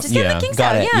 kinks Yeah, out. just get Yeah. the kinks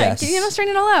Got out. it, Yeah, yes. you know,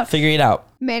 straighten it all out. Figure it out.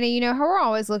 Manny, you know how we're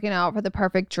always looking out for the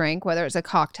perfect drink, whether it's a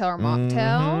cocktail or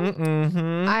mocktail?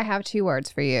 Mm-hmm. I have 2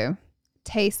 words for you.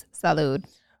 Taste salud.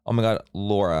 Oh my God,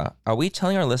 Laura, are we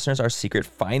telling our listeners our secret?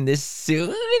 Find this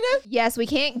soon. Yes, we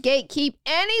can't gatekeep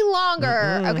any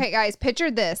longer. Okay, guys, picture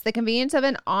this. The convenience of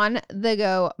an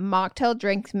on-the-go mocktail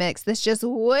drink mix that's just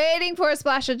waiting for a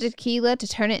splash of tequila to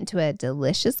turn it into a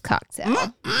delicious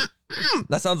cocktail.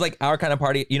 That sounds like our kind of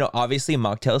party. You know, obviously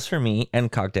mocktails for me and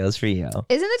cocktails for you.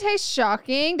 Isn't the taste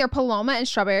shocking? Their Paloma and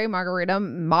strawberry margarita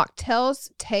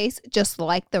mocktails taste just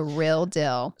like the real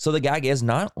deal. So the gag is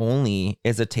not only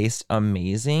is the taste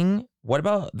amazing, what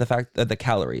about the fact that the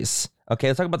calories Okay,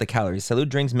 let's talk about the calories. Salud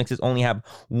drinks mixes only have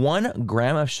 1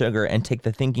 gram of sugar and take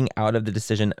the thinking out of the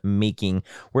decision making.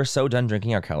 We're so done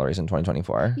drinking our calories in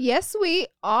 2024. Yes, we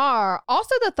are.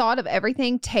 Also, the thought of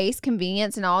everything, taste,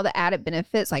 convenience, and all the added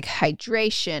benefits like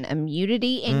hydration,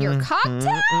 immunity in your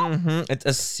cocktail. It's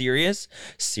a serious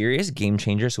game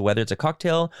changer. So whether it's a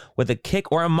cocktail with a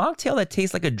kick or a mocktail that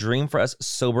tastes like a dream for us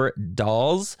sober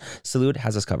dolls, Salud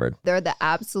has us covered. They're the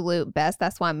absolute best.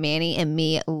 That's why Manny and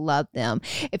me love them.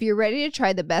 If you're ready to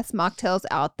try the best mocktails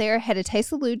out there, head to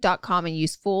tastesalud.com and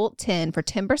use full10 for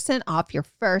 10% off your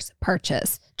first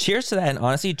purchase. Cheers to that, and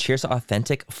honestly, cheers to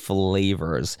authentic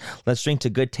flavors. Let's drink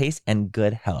to good taste and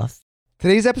good health.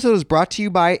 Today's episode is brought to you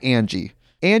by Angie.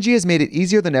 Angie has made it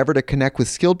easier than ever to connect with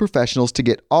skilled professionals to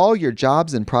get all your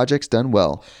jobs and projects done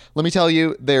well. Let me tell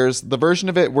you, there's the version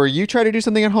of it where you try to do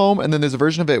something at home, and then there's a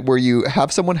version of it where you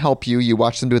have someone help you, you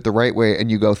watch them do it the right way,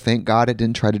 and you go, thank God I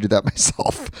didn't try to do that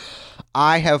myself.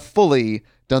 I have fully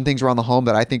done things around the home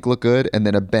that I think look good, and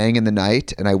then a bang in the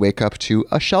night, and I wake up to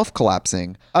a shelf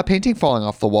collapsing, a painting falling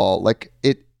off the wall.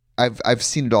 I've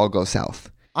seen it all go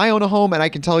south. I own a home, and I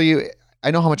can tell you,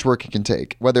 I know how much work it can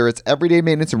take. Whether it's everyday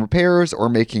maintenance and repairs or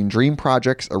making dream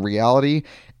projects a reality,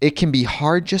 it can be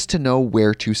hard just to know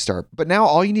where to start. But now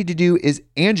all you need to do is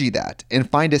Angie that and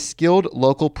find a skilled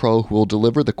local pro who will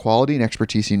deliver the quality and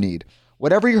expertise you need.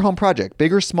 Whatever your home project,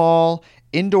 big or small,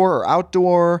 indoor or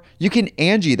outdoor, you can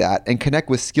Angie that and connect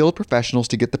with skilled professionals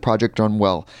to get the project done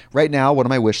well. Right now, one of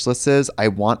my wish lists is I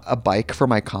want a bike for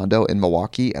my condo in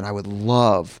Milwaukee, and I would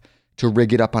love to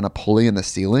rig it up on a pulley in the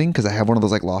ceiling because I have one of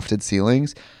those like lofted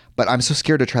ceilings, but I'm so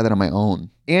scared to try that on my own.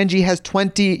 Angie has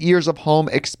 20 years of home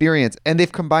experience, and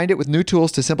they've combined it with new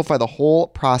tools to simplify the whole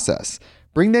process.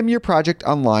 Bring them your project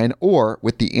online or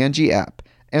with the Angie app.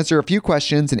 Answer a few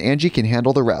questions and Angie can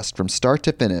handle the rest from start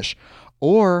to finish,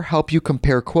 or help you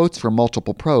compare quotes from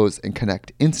multiple pros and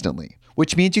connect instantly,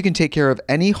 which means you can take care of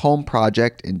any home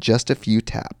project in just a few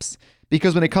taps.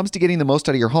 Because when it comes to getting the most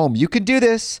out of your home, you can do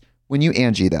this when you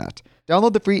Angie that.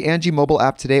 Download the free Angie mobile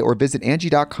app today or visit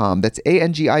Angie.com. That's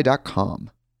ANGI.com.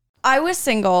 I was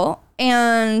single,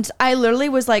 and I literally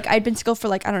was like, I'd been single for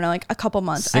like, I don't know, like a couple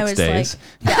months. 6 I was days.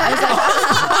 like, yeah, I was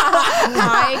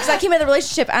like, because I came out of the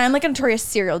relationship, and I'm like a notorious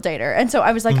serial dater. And so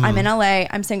I was like, I'm in LA,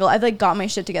 I'm single. I've like got my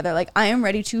shit together. Like, I am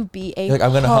ready to be a You're like,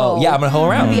 I'm gonna hoe. hoe. Yeah, I'm gonna hoe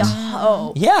around. Be a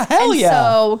hoe. Yeah, hell and yeah.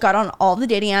 So got on all the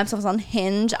dating apps. I was on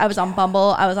Hinge. I was on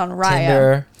Bumble. I was on Raya.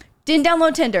 Tinder. Didn't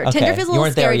download Tinder. Okay. Tinder feels a You little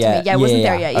weren't there scary to yet. me. Yeah, I wasn't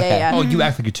there Yeah, yet. okay. Yeah. Oh, you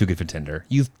act like you're too good for Tinder.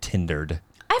 You've Tindered.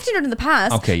 I've Tindered in the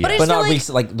past. Okay, yeah. But I But just feel not like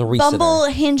recent, like the recent. Bumble,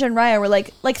 Hinge, and Raya were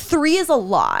like 3 is a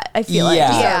lot. I feel like.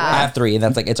 Yeah, Yeah. I have 3, and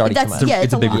that's like, it's already too much. Yeah,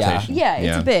 It's a big lot. rotation. Yeah, Yeah.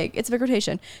 it's a big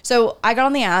rotation. So I got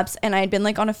on the apps, and I had been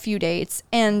like on a few dates,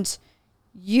 and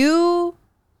you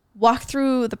walk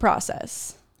through the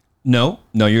process. No,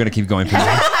 you're going to keep going through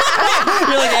that.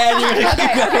 You're like, Andy, you're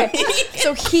gonna keep going.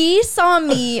 So he saw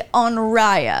me on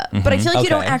Raya, but I feel like you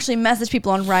don't Okay. actually message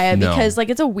people on Raya No. because like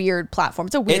it's a weird platform.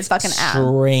 It's a weird It's fucking app.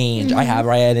 strange. I have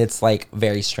Raya, and it's like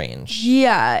very strange.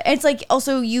 Yeah, it's like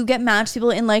also you get matched people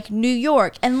in like New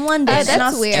York and London. that's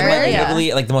and weird. And like Australia.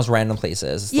 literally, like the most random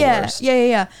places. It's the Yeah, worst.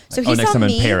 yeah. So he Oh, next saw time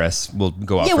me. in Paris, we'll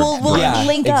go out Yeah, for we'll Yeah,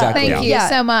 link up. exactly. Thank you Yeah.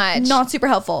 so much. Not super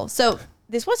helpful. So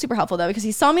this was super helpful though because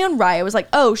he saw me on Raya. Was like,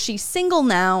 oh, she's single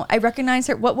now. I recognize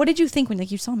her. What did you think when like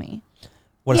you saw me?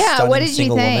 What a Yeah, stunning what did you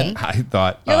single think? woman. I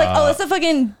thought. You're like, oh, it's a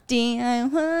fucking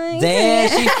DIY. Damn,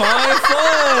 she fine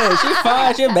foot. She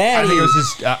fine. She a baddie. I think it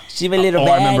was just. She a little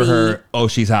I remember baddie. her. Oh,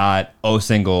 she's hot. Oh,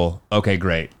 single. Okay,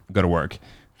 great. Go to work.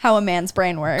 How a man's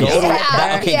brain works. Go Right that-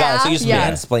 there. okay, got it. So you just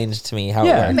Yeah. mansplained to me how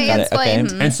Yeah. it worked. Got it. Okay.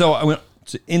 Mansplained. And so I went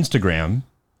to Instagram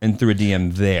and threw a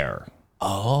DM there.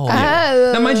 Oh.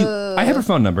 Oh. Now, mind you, I have her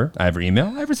phone number. I have her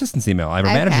email. I have her assistant's email. I have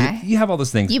her Okay. manager. You have all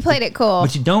those things. You played it cool.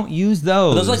 But you don't use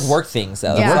those. Those are like work things,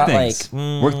 though. Yeah. It's Work not things.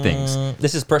 like Work things.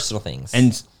 This is personal things.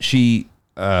 And she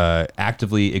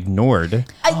actively ignored.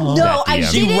 No, that I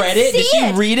DM. didn't She read it? see Did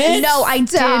she read it? No, I did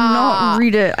Stop. not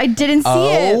read it. I didn't see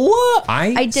it. oh.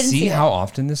 I didn't see see it. how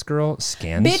often this girl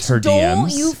scans Bitch, her don't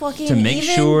DMs you fucking to make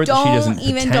even- sure that she don't doesn't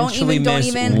even- potentially don't miss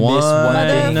even- one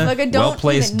Motherfucker, don't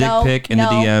well-placed even- dick no, pic in no,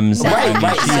 the DMs. no, I mean,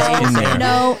 right, she's same, in there. same.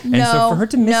 No, And so for her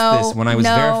to miss no, this when I was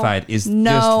no, verified is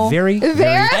no. just very,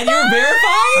 very And you're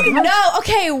verified? No,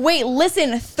 okay, wait,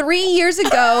 listen. 3 years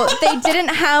ago, they didn't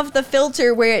have the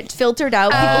filter where it filtered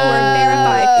out people who were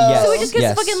verified. Yes, So it just gets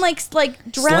yes. fucking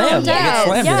like drowned Slammed. It gets out.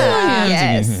 slammed in Yeah.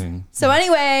 Yes. So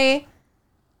anyway,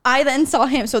 I then saw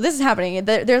him. So this is happening.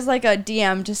 There's like a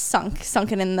DM just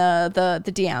sunken in the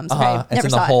DMs. Okay, Uh-huh. It's never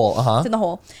in the saw it. hole. Uh-huh. It's in the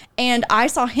hole. And I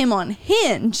saw him on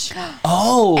Hinge,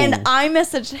 Oh. and I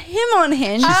messaged him on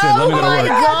Hinge. She said, let me go to my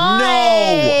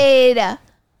work. God.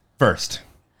 First.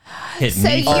 hit So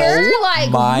me. you're like,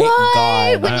 my what?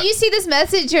 God. When you see this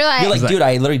message, you're like, You're like, dude,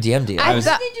 I literally DM'd you. I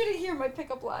thought, need you to hear my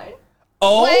pickup line.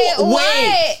 oh,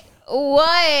 wait,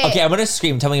 what? Okay, I'm gonna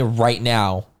scream. Tell me right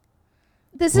now.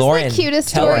 This is Lauren, the cutest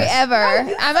tell story us. ever.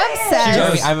 I'm obsessed.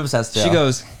 Jeremy, I'm obsessed too. She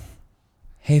goes,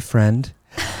 "Hey, friend."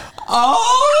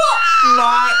 oh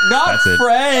my, not That's it.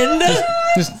 friend.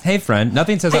 Just hey, friend.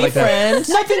 Nothing says I Hey, like friend. that.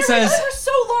 Nothing says. For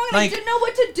so long, and Like- I didn't know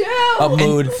what to do. A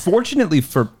mood. And fortunately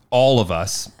for all of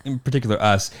us, in particular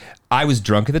us, I was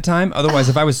drunk at the time. Otherwise,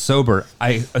 if I was sober,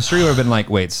 I assure you would have been like,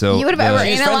 wait, so You would the- have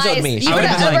She's friends with overanalyzed. me. She You would would've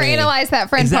have been like- overanalyzed that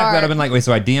friend Exactly. I'd part. have been like, wait,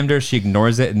 so I DM'd her, she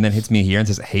ignores it, and then hits me here and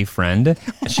says, "Hey, friend."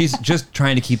 She's just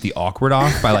trying to keep the awkward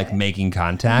off by like making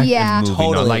contact Yeah. and moving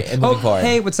Totally, on. Like, and moving oh, forward.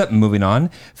 hey, what's up? And moving on.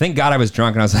 Thank God I was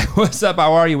drunk and I was like, "What's up?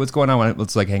 How are you? What's going on?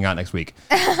 Let's like hang out next week."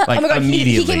 Like Oh my God,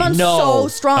 immediately. he came on No. so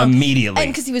strong. Immediately.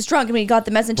 And because he was drunk and when he got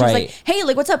the message, he was Right. like, hey,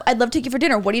 like, what's up? I'd love to take you for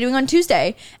dinner. What are you doing on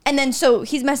Tuesday? And then so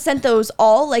he's sent those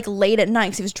all like late at night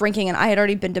because he was drinking and I had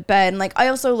already been to bed. And like, I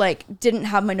also like didn't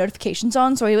have my notifications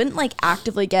on. So I wouldn't like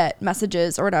actively get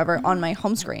messages or whatever on my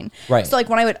home screen. Right. So like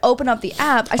when I would open up the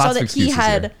app, I saw Lots of that he excuses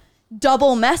had here.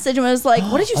 double message and was like,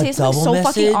 what did you A say? Something so double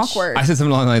fucking message? awkward. I said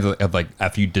something along the lines of like,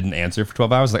 after you didn't answer for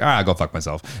 12 hours, like, all right, I'll go fuck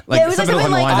myself. Like, Yeah, it was like something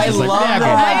along the something lines like- of just I like, love yeah,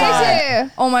 that. I do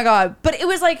too. Oh my God. But it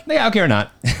was like, yeah, okay or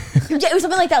not. yeah, it was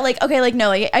something like that. Like, okay, like, no,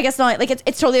 like, I guess not. Like,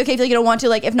 it's totally okay if like, you don't want to.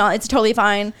 Like, if not, it's totally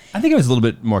fine. I think it was a little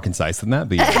bit more concise than that,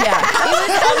 but yeah.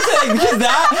 Yeah. Because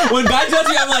that when guys do that to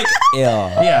me, I'm like, ew.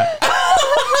 Yeah.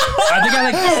 I think I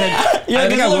like said. Yeah, I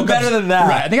think it's a I little woke better up, than that.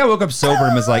 Right. I think I woke up sober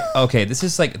and was like, okay, this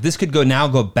is like this could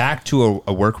go back to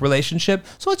a work relationship.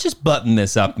 So let's just button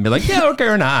this up and be like, yeah, okay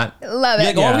or not. Love You're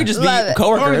it. like, or Yeah. we just Love be it.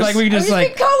 coworkers. Or like we could just just be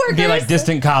like coworkers. be like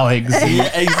distant colleagues. And,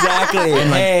 yeah, exactly. like,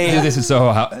 hey, do this is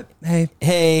so how, hey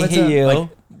hey, what's hey, up? you. Like,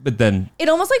 but then It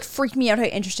almost like freaked me out how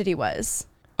interested he was.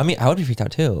 I mean, I would be freaked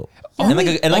out too. only,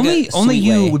 in like a only sweet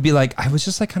you way. would be like, I was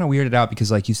just like kind of weirded out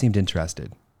because like you seemed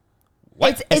interested.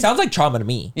 It sounds like trauma to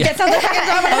me. It sounds like fucking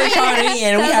drama. Oh, trauma to me,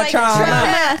 and we have Sounds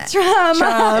like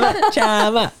trauma.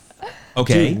 Trauma.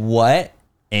 Okay. Dude, what?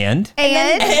 And What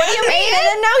And, do you mean? And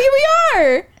then now here we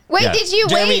are. wait, Yeah. did you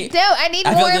Jeremy, wait? No, I need I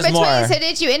feel more in there's between. more. So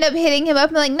did you end up hitting him up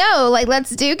and like, no, like let's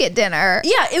do get dinner?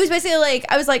 Yeah, it was basically like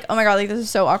I was like, oh my God, like this is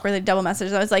so awkward. Like double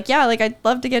message. I was like, yeah, like I'd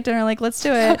love to get dinner. Like let's do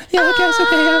it. yeah, okay, it's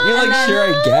okay. Yeah. You're like, sure,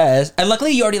 I guess. And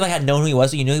luckily, you already like had known who he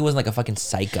was, so you knew he wasn't like a fucking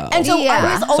psycho. And so Yeah. I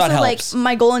was So it also like, helps.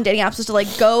 my goal in dating apps was to like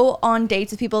go on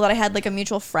dates with people that I had like a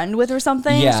mutual friend with or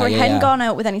something. Yeah, so I yeah, hadn't yeah. gone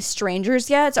out with any strangers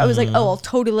yet. So I was like, oh, I'll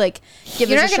totally like give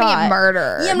You're this not a gonna shot. get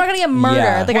murdered. Yeah, I'm not gonna get murdered.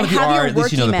 Yeah. Like Well, I if you have are, your at work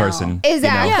least you know the email. person.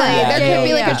 Exactly. Yeah, There yeah, could be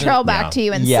yeah, like yeah. a trail back Yeah. to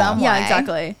you in Yeah. some way. Yeah,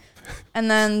 exactly. And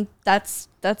then that's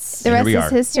The Here rest we is are.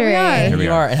 history. Here we are. Here Here we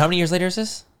you are. are. And how many years later is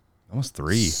this? Almost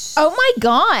 3. Oh my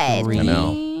god. Three. I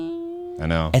know. I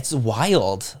know. It's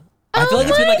wild. I feel like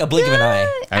it's been like a blink of an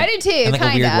eye. I do too, In like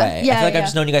kind a weird of. way. Yeah, I feel like yeah. I've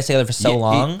just known you guys together for so Yeah,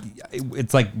 long.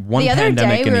 It's like one the other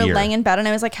pandemic day in we a were year. laying in bed and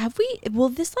I was like, will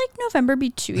this like November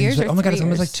be 2 years He's like, or oh my god, 3 it's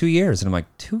almost like years? 2 years, and I'm like,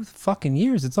 2 fucking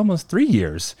years. It's almost 3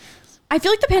 years. I feel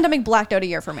like the pandemic blacked out a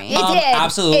year for me. It did.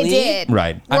 absolutely. It did.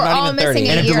 Right. I'm We're not all even missing 30.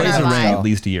 a And it year in delays our a ring life. at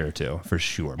least a year or two, for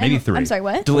sure. Maybe 3. I'm sorry,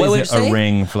 what? Delays What would you a say?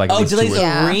 ring for like at Oh, least delays 2 a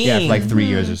years. ring. Yeah, for like 3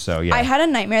 years or so. Yeah. I had a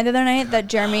nightmare the other night that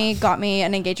Jeremy got me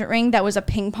an engagement ring that was a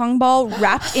ping pong ball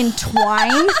wrapped in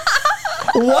twine.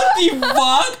 What the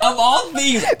fuck? Of all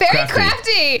things. Very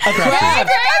crafty. Craft.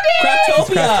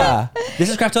 Craftopia. This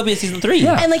is Craftopia season 3.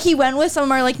 Yeah. And like he went with some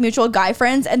of our like mutual guy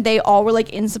friends and they all were like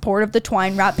in support of the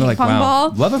twine wrapped They're ping like, pong wow,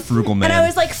 ball. love a frugal man. And I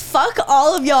was like, fuck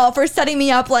all of y'all for setting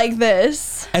me up like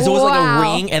this. And so it was like a Wow.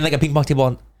 ring and like a ping pong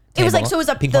table. It was like, so it was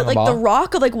a, ping the, pong like ball. the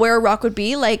rock of like where a rock would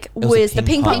be like was a was the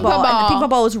ping ping pong pong ball. ball. And the ping pong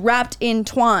ball was wrapped in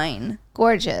twine.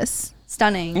 Gorgeous.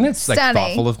 Stunning. That's like Stunning.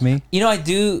 thoughtful of me. You know, I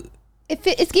do.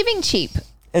 It's giving cheap.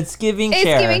 It's giving It's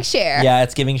share. giving share. Yeah,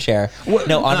 it's giving share.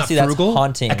 No, honestly, Not that's frugal,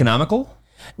 haunting. Economical,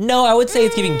 No, I would say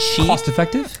it's giving cheap. cost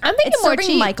effective. I'm thinking It's more serving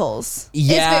cheap. Michael's.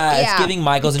 Yeah, it's yeah. giving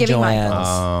Michaels It's and giving Joanne's.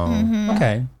 Michael's. Oh,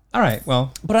 okay. All right.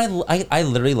 Well, But I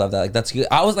literally love that. Like that's good.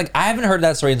 I was like, I haven't heard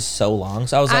that story in so long.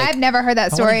 So I was like, I've never heard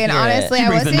that I wanna story, and hear it. honestly, She I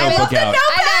brings wasn't the even. notebook out. I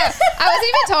know. I wasn't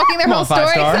even talking their Come whole on, story.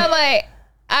 So 5-star. I'm like,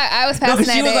 I was no, because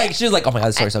fascinated. she was like, oh my god,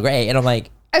 this story's so great. And I'm like,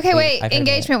 Okay, wait. I've heard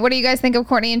Engagement. What do you guys think of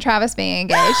Courtney and Travis being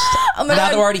engaged? Oh my Now god,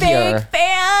 that we're already big here.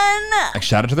 fan. like,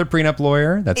 shout out to their prenup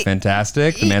lawyer. That's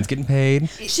fantastic. The man's getting paid.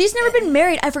 She's never been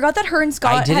married. I forgot that her and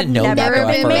Scott didn't had know that, never though,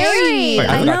 at been first. married. Wait,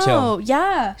 I I forgot, too. know.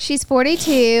 Yeah. She's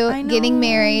 42, I know. getting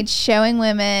married, showing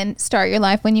women start your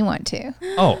life when you want to.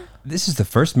 Oh, this is the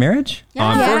first marriage.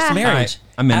 Yeah. Yeah. first marriage.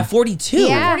 I'm in. At 42.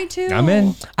 Yeah. 42. I'm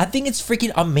in. I think it's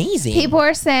freaking amazing. People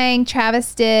are saying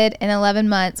Travis did in 11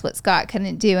 months what Scott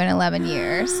couldn't do in 11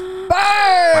 years.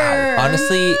 burn.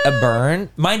 Honestly, a burn.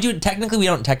 Mind you, technically, we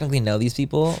don't technically know these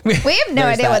people. We have no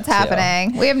There's idea that what's too.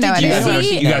 happening. We have no Did you idea.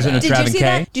 see- You guys are in a Did you Travis see K?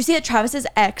 that? Did you see that Travis's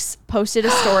ex posted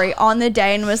a story on the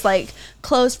day and was like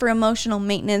closed for emotional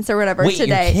maintenance or whatever Wait, you're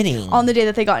today? kidding. On the day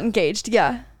that they got engaged.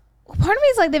 Yeah. Part of me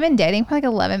is like they've been dating for like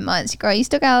 11 months. Girl, you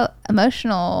still got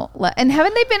emotional. And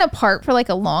haven't they been apart for like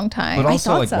a long time? But also,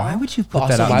 thought like, so. why would you put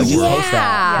Also, that out? why in would the you world? post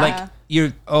that? Yeah. Like,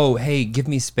 you're, oh, hey, give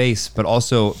me space, but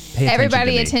also pay attention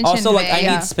Everybody to me. attention. Also, like, to I me. need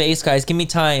Yeah. space, guys. Give me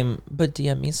time. But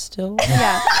DM me still.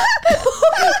 Yeah.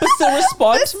 But still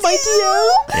respond to my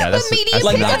DM. Yeah, that's, media that's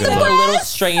Like, not that's good a look. little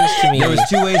strange to me. There was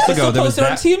 2 ways to go. There was Post it on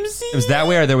that. TMZ. It was that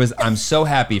way, or there was I'm so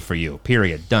happy for you.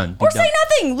 Period. Done. Or Be done. say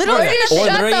nothing. Literally. Or say Or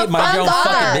nothing. literally the mind your own fuck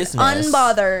fucking up. business.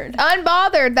 Unbothered.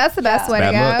 Unbothered. That's the best way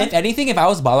to Bad look. go. If anything, if I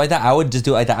was bothered like that, I would just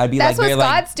do it like that. I'd be That's like, what very,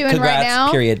 like, Scott's doing right congrats,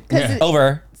 now. Period. 'Cause Yeah.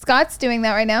 Over. Scott's doing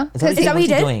that right now. Is that Because what what he he's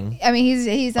did? doing? I mean,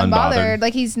 he's unbothered. Unbothered.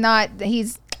 Like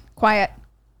he's quiet.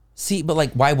 See, but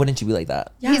like, why wouldn't you be like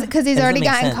that? Yeah. Because he's That already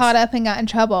doesn't make gotten sense. caught up and got in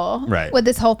trouble Right. with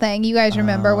this whole thing. You guys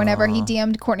remember whenever he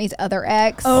DM'd Courtney's other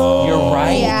ex? Oh, You're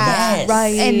right. Yeah, Yes.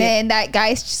 right. And then that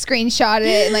guy screenshotted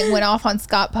it and like went off on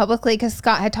Scott publicly because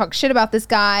Scott had talked shit about this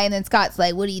guy, and then Scott's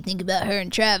like, "What do you think about her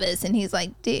and Travis?" And he's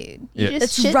like, "Dude, you Yeah. just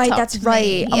That's shit right. talked That's me."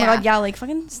 right. Oh my Yeah. god. Yeah. Like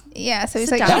fucking. Yeah. So he's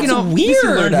Sit like, down. You know, That's at least he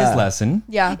learned his weird. lesson.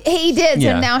 Yeah. he did.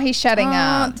 Yeah. So now he's shutting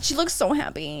up. She looks so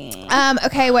happy.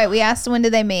 Okay, wait. We asked when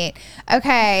did they meet?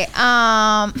 Okay.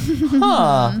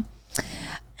 Huh.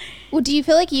 Well, do you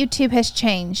feel like YouTube has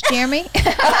changed, Jeremy?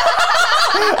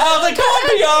 I was like, come on,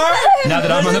 PR. Now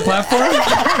that I'm on the platform,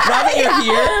 Now that you're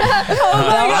here.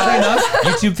 oddly enough,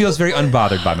 YouTube feels very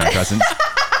unbothered by my presence.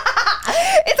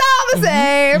 It's all the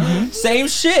same. Same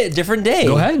shit, different day.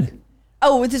 Go ahead.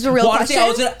 Oh, this is a real Well, honestly,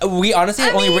 question. we honestly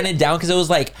had only written it down because it was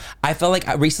like, I felt like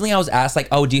recently I was asked like,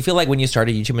 oh, do you feel like when you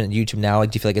started YouTube and YouTube now,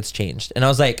 like, do you feel like it's changed? And I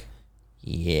was like,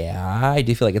 yeah, I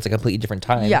do feel like it's a completely different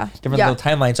time. Yeah. Different Yeah. little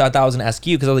timeline. So I thought I was going to ask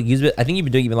you because I was like, I think you've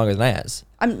been doing it even longer than I has.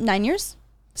 I'm 9 years.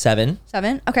 7.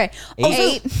 7. Okay. 8. Also,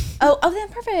 8. oh, then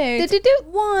perfect. Do-do-do.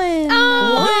 1. Okay,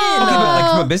 but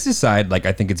like from a business side, like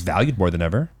I think it's valued more than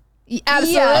ever.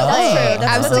 Absolutely. Yeah, that's true. That's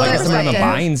Absolutely. Like That's someone on the perspective.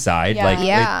 buying side, Yeah. like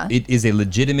Yeah. it is a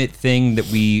legitimate thing that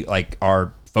we like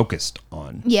are focused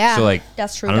on. Yeah. So like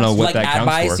That's true. I don't know That's what Like that ad counts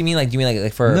buys? for. You mean like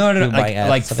for No, people like, buying ads,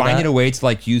 like stuff finding that? a way to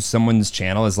like use someone's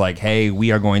channel is like, hey,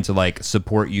 we are going to like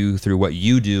support you through what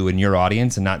you do in your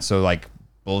audience, and not so like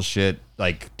bullshit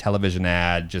like television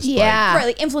ad. Just Yeah. Right,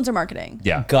 like influencer marketing. like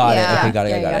yeah. Got Yeah. it. Okay, got it.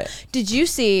 Yeah, I got yeah. it. Did you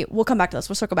see? We'll come back to this.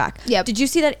 We'll circle back. Yep. Did you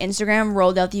see that Instagram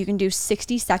rolled out that you can do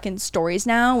 60-second stories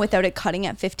now without it cutting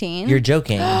at 15? You're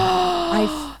joking.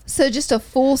 So just a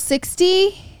full 60?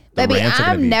 The Baby, rants are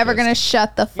gonna I'm be never pissed. going to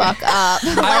shut the fuck up.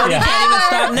 I already can't even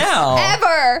stop now.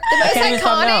 Ever. The most can't even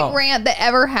stop now. iconic rant that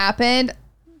ever happened.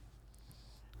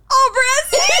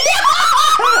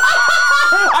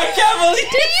 I can't believe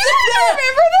Do you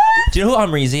remember that? Do you know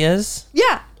who Amrezy is?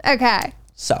 Yeah. Okay.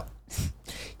 So,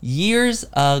 years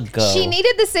ago. She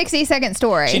needed the 60-second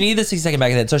story. She needed the 60-second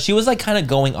back then. So she was like kind of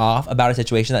going off about a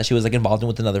situation that she was like involved in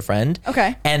with another friend.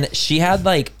 Okay. And she had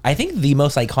like, I think the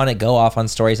most iconic go off on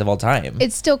stories of all time.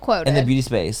 It's still quoted. in the beauty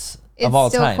space It's of all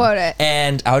still time. quoted.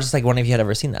 And I was just like wondering if you had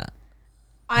ever seen that.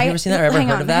 Have you ever seen that or ever hang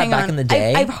heard on, of that hang back on. in the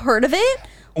day? I've heard of it.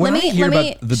 When I hear let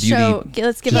me about the show. beauty,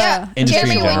 Let's give Yeah. a industry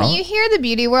Jeremy, in general, when you hear the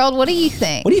beauty world, what do you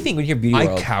think? What do you think when you hear beauty I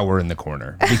world? cower in the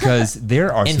corner because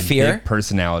there are In some fear? big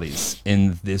personalities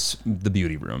in the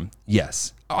beauty room.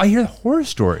 Yes, I hear horror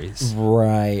stories.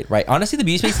 Right. Honestly, the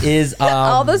beauty space is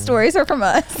all the stories are from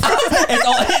us. it's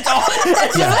all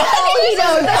He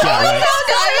knows. That's all he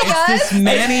knows. It's this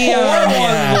many,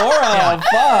 Laura.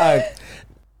 Fuck.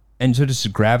 and so does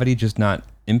gravity just not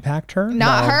impact her?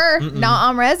 Not her.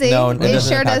 Not Amrezy. No, it doesn't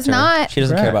sure impact does her. not. She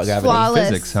doesn't care about Congrats. gravity. Flawless.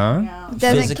 Physics, huh?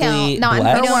 Doesn't Physically count. Not in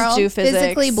blessed? her We don't world. do physics.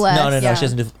 Physically blessed. No, Yeah. she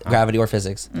doesn't do gravity or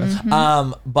physics.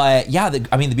 But yeah, the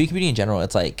beauty community in general,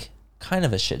 it's like kind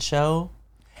of a shit show.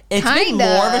 It's been Kinda.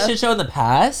 more of a shit show in the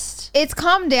past. It's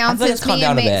calmed down I feel like since it's calmed me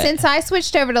and down a me. bit. Since I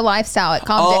switched over to lifestyle, it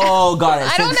calmed down. Oh, got it.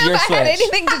 I don't Since know your if I had switch.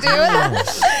 anything to do with it.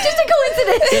 Just a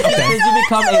coincidence. Since you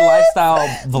become a lifestyle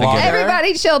vlogger.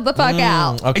 Everybody chilled the fuck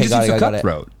out. Okay, It just got seems it, so got it.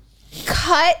 cutthroat.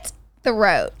 Cut the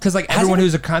road. Because like everyone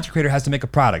who's a content creator has to make a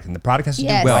product, and the product has to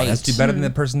Yes. do well. Right. It has to do better than the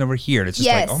person over here. And it's just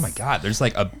Yes. like, oh my god, there's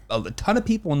like a ton of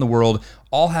people in the world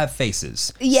all have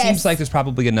faces. Yes. Seems like there's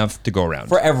probably enough to go around.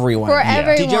 For everyone. For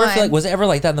everyone. Did you ever feel like, was it ever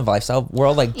like that in the lifestyle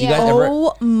world? Like, do you guys ever?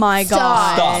 Oh my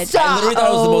god. Stop. I literally thought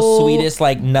it was the most sweetest,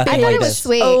 like nothing I thought like it was this.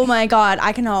 sweet. Oh my god,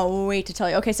 I cannot wait to tell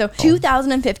you. Okay, so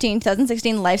 2015,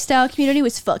 2016 lifestyle community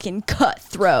was fucking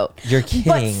cutthroat. You're kidding.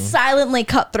 But silently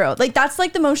cutthroat. Like that's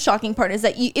like the most shocking part is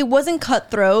that it wasn't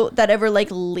cutthroat that ever like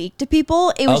leaked to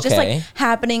people. It was just Okay. like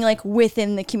happening like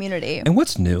within the community. And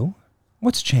what's new?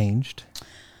 What's changed?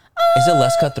 Is it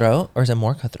less cutthroat or is it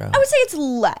more cutthroat? I would say it's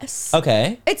less.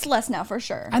 Okay. It's less now for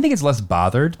sure. I think it's less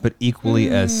bothered, but equally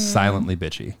as silently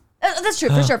bitchy. That's true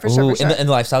for sure. For sure. Ooh, For sure. in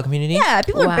the lifestyle community? Yeah,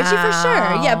 people are bitchy for sure.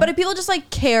 Wow. Yeah, but people just like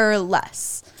care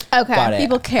less. Okay. Got it.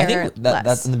 People I care think less.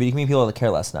 that's in the beauty community. People care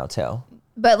less now too.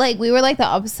 But like we were like the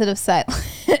opposite of silent.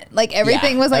 Like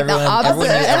everything was like Everyone- the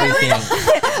opposite. Everyone knew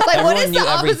everything. Like what everyone is knew the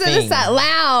opposite everything. of silent?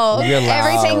 Loud. You're loud.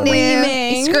 Everything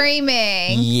Screaming. new.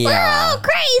 Screaming. Yeah. We're all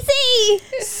crazy.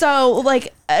 So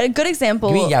like a good example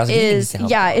Give me- yeah, I was like, give me an is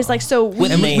example. is like so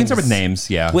With And names. we can start with names,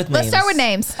 yeah. With Let's names. start with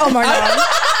names. oh my god.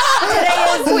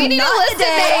 We need a list of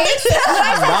names.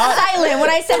 Silent. When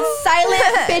I said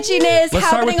silent bitchiness Let's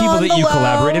start with happening people on that the you low.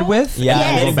 collaborated with. Yeah, and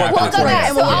and then then back we'll to go the back.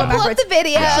 names. So Yeah. I'll pull up the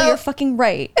video. Actually, you're fucking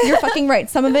right. You're fucking right.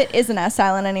 Some of it isn't as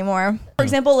silent anymore. For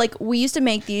example, like we used to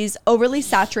make these overly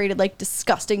saturated, like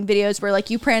disgusting videos where like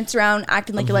you prance around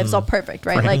acting like your life's all perfect,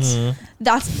 right? Like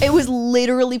it was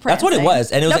literally That's prancing. what it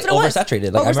was, and it was That's like what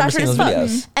oversaturated. Like I remember seeing those as fuck.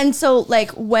 videos. And so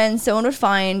like when someone would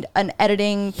find an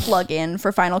editing plugin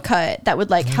for Final Cut that would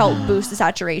like help boost the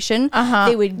saturation,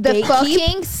 they would The gatekeep.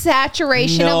 fucking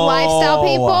saturation No. of lifestyle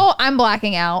people. I'm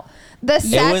blacking out. The It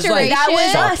was like saturation. That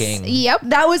was us. shocking. Yep.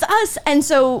 That was us. And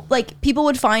so like people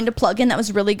would find a plugin that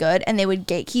was really good and they would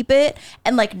gatekeep it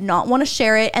and like not want to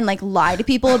share it and like lie to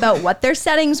people about what their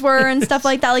settings were and stuff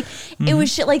like that. Like it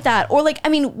was shit like that. Or like, I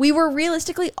mean, we were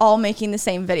realistically all making the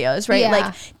same videos, right? Yeah.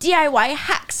 Like DIY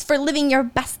hacks for living your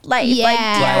best life. Yeah. Like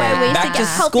DIY ways Back to to get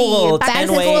school, healthy. Back 10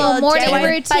 to ways. school, Morning DIY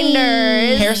routine.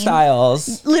 binders.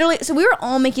 Hairstyles. Literally, so we were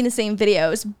all making the same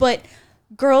videos, but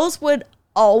girls would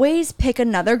always pick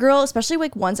another girl, especially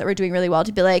like ones that were doing really well,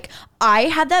 to be like, I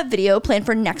had that video planned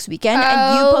for next weekend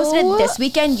and you posted it this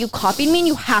weekend, you copied me and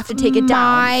you have to take it down.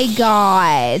 My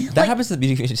God. That happens to the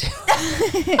beauty community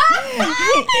too.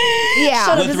 Yeah.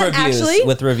 Shut up. With Does it reviews. actually?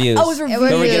 With reviews. Oh, it was Don't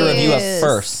we get a review up reviews.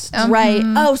 first? Right.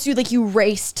 Oh, so you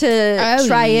race to Oh,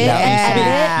 try it. That used to be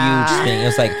Yeah. a huge thing. It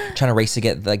was like trying to race to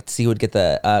get like see who would get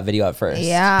the video up first.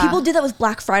 Yeah. People did that with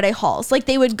Black Friday hauls. Like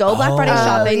they would go Black Friday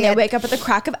shopping, yeah. they wake up at the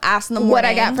crack of ass in the morning. What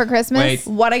I got for Christmas. Wait.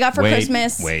 What I got for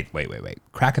Christmas. Wait.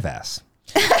 Crack of ass.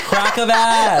 Crack of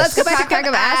ass. Let's go back to crack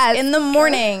of ass. in the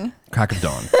morning. Crack of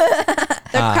dawn.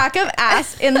 The crack of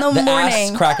ass in the The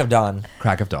morning. ass crack of dawn.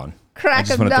 Crack of dawn. Crack I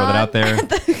just of want to throw that dawn. out there.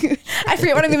 I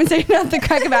forget what I'm even saying now. The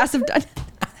crack of ass of done.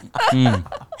 I forget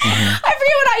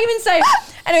what I even say.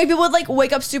 Anyway, people would like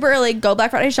wake up super early, go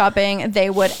Black Friday shopping. They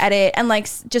would edit and like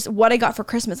just what I got for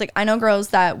Christmas. Like I know girls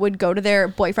that would go to their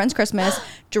boyfriend's Christmas,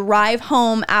 drive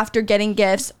home after getting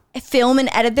gifts, film and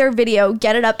edit their video,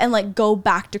 get it up, and like go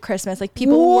back to Christmas. Like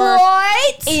people were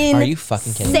insane Are you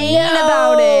fucking kidding me?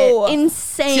 about it.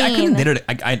 Insane. See, I couldn't date it.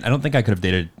 I don't think I could have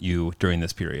dated you during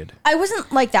this period. I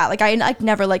wasn't like that. Like I like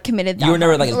never like committed that. You were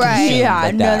never like Right. consumed Yeah,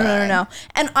 like no, that. no.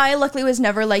 And I luckily was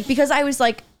never like, because I was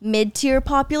like mid-tier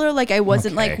popular, like I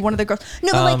wasn't like Okay. one of the girls.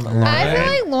 No, but like I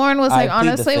feel like Lauren was like I plead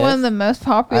the honestly fifth. one of the most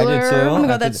popular. I did too. oh my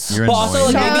god, that's You're But also,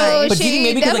 like, annoying. maybe, No, but do you she think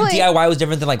maybe because like definitely- DIY was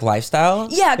different than like lifestyle?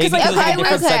 Yeah, 'cause, Maybe like, it was like a okay,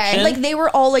 different okay. section. like they were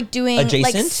all like doing like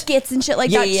Adjacent? skits and shit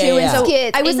like Yeah, that yeah, too. yeah. And so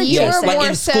Skits, I was and a you were yes, like more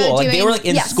in so school, like they doing- were like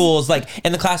in Yes. schools, like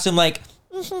in the classroom, like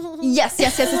yes. Oh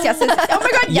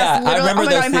my god, yes. yeah, Literally. I remember oh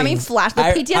my those god, I'm having things.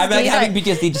 flashbacks. PTSD. I'm like having PTSD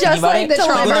just thinking about like it. the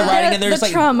When they're trauma. writing and there's the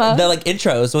like trauma. the like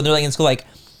intros when they're like in school, like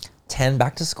 10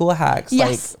 back to school hacks.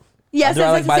 Yes. Like, Yes,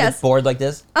 they're like by yes. the board like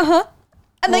this.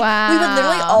 And like we would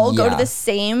literally Wow. all go to Yeah. the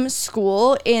same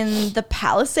school in the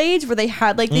Palisades where they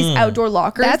had like these outdoor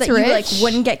lockers That's that you like rich.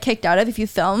 wouldn't get kicked out of if you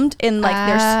filmed in like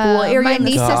their school area. My in the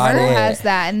niece's Got school it. has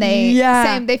that, and they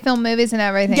Yeah. they film movies and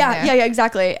everything. Yeah, there. yeah,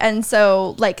 exactly. And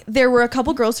so like there were a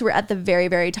couple girls who were at the very,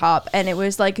 very top and it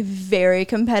was like very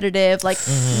competitive, like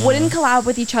wouldn't collab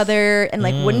with each other and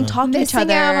like wouldn't talk to each Missing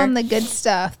other. out on the good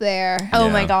stuff there. Oh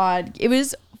Yeah. my god. It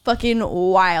was fucking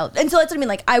wild. And so that's what I mean.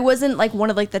 Like I wasn't like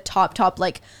one of like the top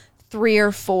like 3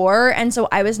 or 4, and so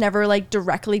I was never like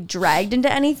directly dragged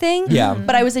into anything. Yeah.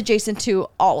 But I was adjacent to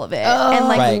all of it. And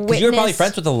like Right, because you were probably witnessed-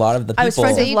 friends with a lot of the people. I was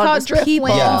friends So with you a lot caught of those drift people.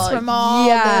 winds Yeah. from all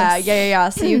yeah, this. yeah.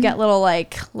 So you get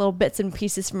little bits and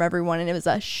pieces from everyone, and it was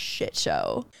a shit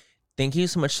show. Thank you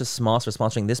so much to Smalls for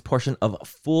sponsoring this portion of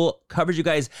full coverage, you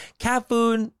guys. Cat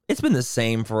food, it's been the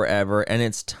same forever, and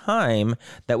it's time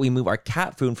that we move our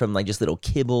cat food from like just little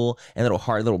kibble and little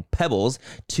hard little pebbles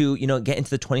to, get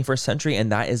into the 21st century,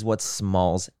 and that is what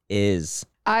Smalls is.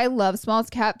 I love Smalls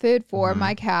cat food for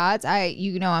my cats.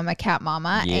 I'm a cat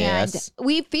mama. Yes. And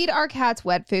we feed our cats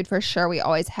wet food for sure. We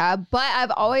always have. But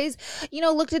I've always,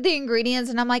 looked at the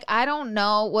ingredients and I'm like, I don't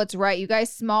know what's right. You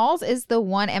guys, Smalls is the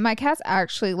one. And my cats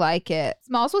actually like it.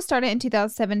 Smalls was started in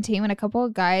 2017 when a couple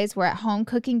of guys were at home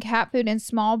cooking cat food in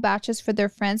small batches for their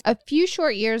friends. A few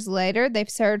short years later, they've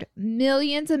served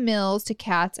millions of meals to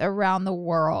cats around the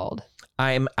world.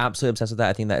 I'm absolutely obsessed with that.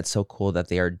 I think that it's so cool that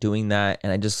they are doing that.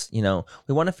 And I just, we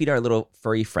want to feed our little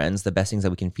furry friends the best things that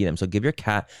we can feed them. So give your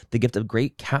cat the gift of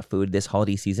great cat food this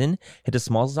holiday season. Head to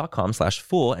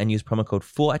smalls.com/fool and use promo code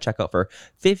FOOL at checkout for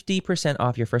 50%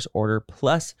 off your first order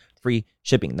plus free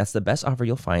shipping. That's the best offer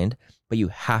you'll find, but you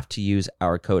have to use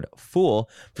our code FOOL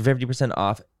for 50%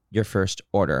 off your first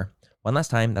order. One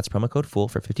last time, that's promo code FOOL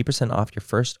for 50% off your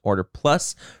first order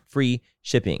plus free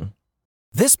shipping.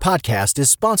 This podcast is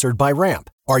sponsored by Ramp.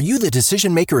 Are you the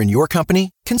decision maker in your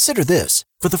company? Consider this.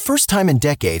 For the first time in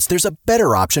decades, there's a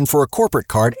better option for a corporate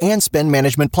card and spend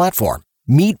management platform.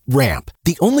 Meet Ramp,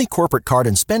 the only corporate card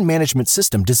and spend management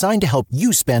system designed to help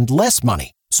you spend less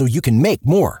money so you can make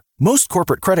more. Most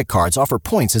corporate credit cards offer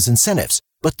points as incentives,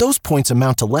 but those points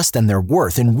amount to less than their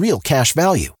worth in real cash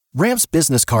value. Ramp's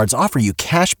business cards offer you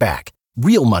cash back,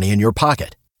 real money in your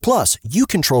pocket. Plus, you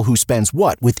control who spends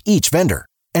what with each vendor.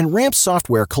 And Ramp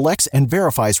software collects and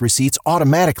verifies receipts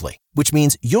automatically, which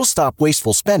means you'll stop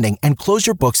wasteful spending and close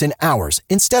your books in hours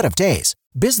instead of days.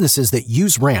 Businesses that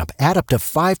use Ramp add up to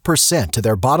 5% to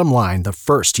their bottom line the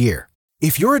first year.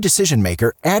 If you're a decision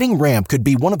maker, adding Ramp could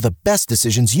be one of the best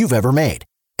decisions you've ever made.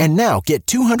 And now get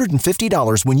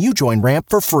 $250 when you join Ramp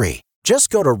for free.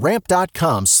 Just go to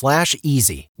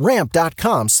ramp.com/easy.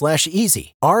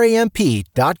 Ramp.com/easy.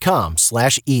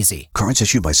 RAMP.com/easy. Cards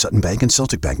issued by Sutton Bank and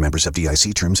Celtic Bank, members of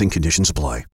FDIC. Terms and conditions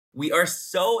apply. We are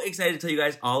so excited to tell you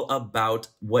guys all about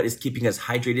what is keeping us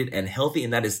hydrated and healthy,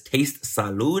 and that is Taste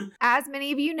Salud. As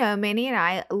many of you know, Manny and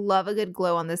I love a good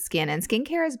glow on the skin, and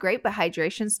skincare is great, but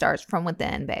hydration starts from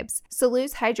within, babes.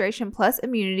 Salud's Hydration Plus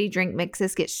Immunity Drink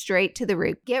Mixes get straight to the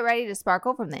root. Get ready to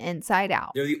sparkle from the inside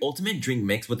out. They're the ultimate drink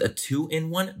mix with a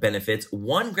 2-in-1 benefits,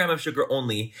 1 gram of sugar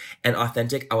only, and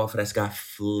authentic agua fresca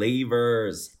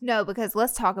flavors. No, because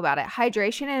let's talk about it.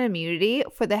 Hydration and immunity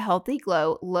for the healthy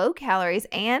glow, low calories,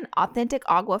 and authentic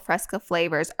agua fresca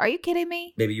flavors. Are you kidding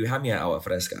me? Baby, you have me at agua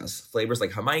frescas. Flavors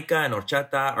like Jamaica and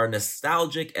horchata are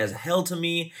nostalgic as hell to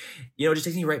me. It just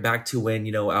takes me right back to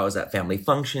when, I was at family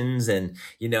functions and,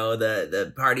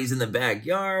 the parties in the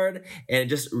backyard. And it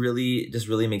just really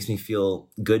makes me feel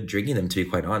good drinking them, to be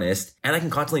quite honest. And I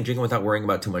can constantly drink them without worrying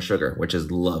about too much sugar, which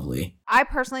is lovely. I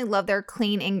personally love their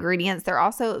clean ingredients. They're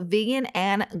also vegan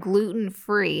and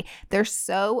gluten-free. They're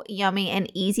so yummy and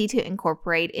easy to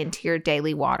incorporate into your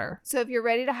daily water. So if you're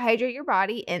ready to hydrate your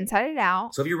body inside and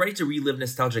out, so if you're ready to relive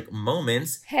nostalgic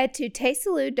moments, head to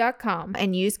tastesalud.com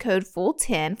and use code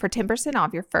FOOL10 for 10%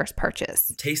 off your first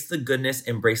purchase. Taste the goodness,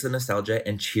 embrace the nostalgia,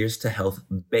 and cheers to health,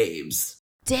 babes.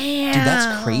 Damn. Dude,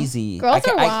 that's crazy. Girls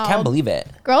are wild. I can't believe it.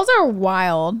 Girls are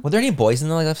wild. Were there any boys in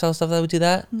the lifestyle stuff that would do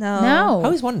that? No. I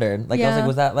always wondered. I was like,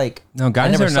 was that like... No,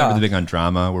 guys never are saw. not really big on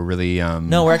drama. We're really...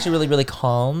 No, we're actually really, really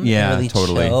calm. Yeah, really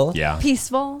totally. chill. Yeah.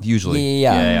 Peaceful. Usually.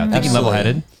 Yeah. Thinking Absolutely.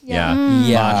 level-headed. Yeah.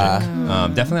 Yeah.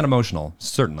 Logic. Definitely not emotional.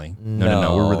 Certainly.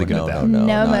 No. We're really good at that.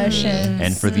 No emotions.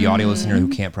 And for the audio listener who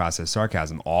can't process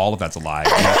sarcasm, all of that's a lie.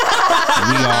 We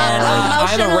are...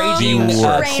 I'm a raging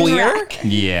queer.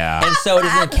 Yeah. And so it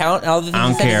doesn't count. All the I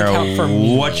don't things that doesn't count for care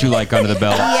me. what you like under the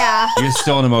belt. Yeah. You're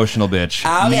still an emotional bitch.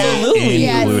 Absolutely. Me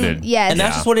Yes. included. Yes. And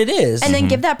that's just what it is. And then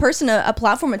give that person a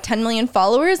platform with 10 million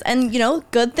followers and,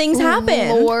 good things happen.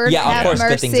 Lord, yeah, of have course,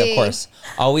 mercy. good things, of course.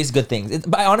 Always good things.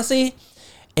 But honestly,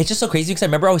 it's just so crazy because I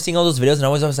remember I was seeing all those videos and I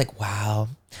was always like, wow,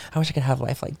 I wish I could have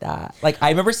life like that. I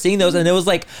remember seeing those and it was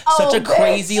such a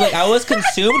crazy, I was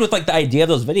consumed with the idea of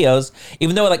those videos,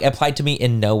 even though it applied to me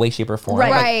in no way, shape, or form.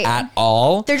 Right. At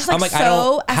all. They're just, I'm so I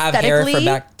don't have hair for aesthetically-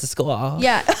 back to school.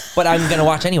 Yeah. But I'm going to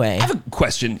watch anyway. I have a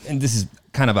question, and this is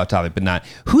kind of off topic, but not.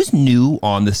 Who's new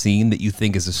on the scene that you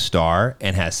think is a star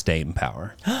and has staying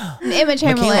power? Emma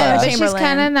Chamberlain. Michaela. But she's Chamberlain.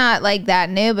 kind of not that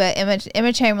new, but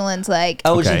Emma Chamberlain's Oh, just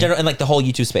in Okay. general, and the whole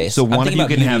YouTube space. So I'm one of thinking you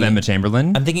about can have beauty. Emma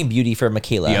Chamberlain. I'm thinking beauty for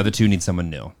Michaela. The other two need someone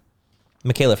new.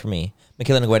 Michaela for me.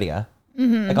 Michaela Nguedia.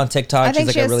 On TikTok, I think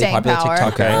she's she a has really staying popular power.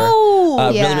 TikToker. Okay. Oh, cool.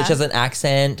 Really, she has an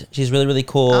accent. She's really, really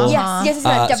cool. Yes, Super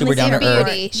definitely down to seen earth.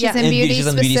 Beauty. She's Yeah. in beauty She's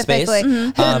in the beauty space.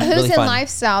 specifically. Who's Really in fun.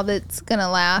 lifestyle that's gonna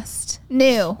last?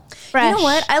 New, fresh. You know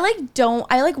what?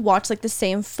 I watch like the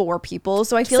same 4 people,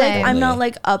 so I feel Same. like I'm not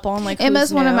like up on like. Emma's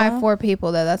who's one of new. my 4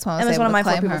 people though. That's why I was Emma's able one of to my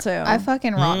 4 claim people, her. too. I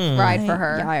fucking ride for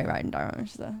her. Yeah, I ride and die.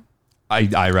 So.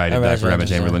 I ride it back for Emma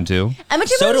Chamberlain too. Emma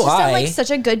So Chamberlain's do just done I. like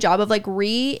such a good job of like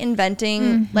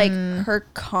reinventing like her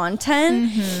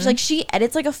content. She's, like she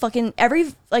edits like a fucking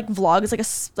every like vlog is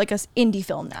like a indie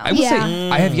film now. I will Yeah. say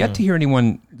I have yet to hear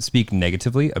anyone speak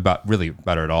negatively about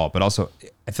her at all. But also,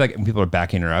 I feel like when people are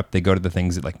backing her up, they go to the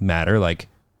things that like matter, like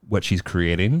what she's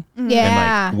creating and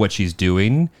Yeah. like what she's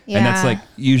doing. And that's Yeah. like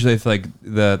usually if like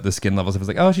the skin levels, if it's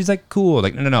like, oh, she's like cool.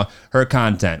 Like, no. Her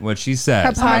content, what she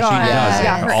says, Her how she podcast. does it,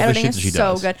 yeah, her all the editing shit that she is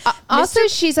so does. good. Also,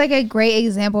 she's like a great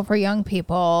example for young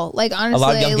people. Like honestly, A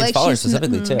lot of young kids like follow her she's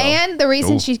specifically too. And the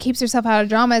reason Ooh. she keeps herself out of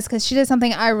drama is because she did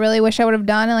something I really wish I would have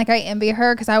done, and like I envy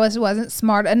her because I wasn't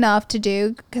smart enough to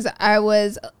do because I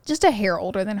was just a hair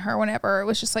older than her. Whenever it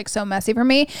was just like so messy for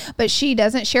me, but she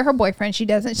doesn't share her boyfriend. She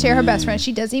doesn't share her best friend.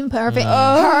 She doesn't even put her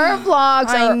her vlogs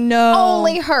I are know.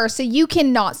 only her, so you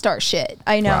cannot start shit.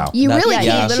 I know. Wow. You That's- really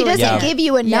yeah, can't. She literally, doesn't yeah. give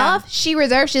you enough. She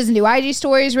reserves. She doesn't do IG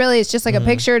stories. Really, it's just like a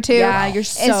picture or two. Yeah, you're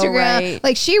so Instagram. right.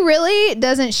 Like she really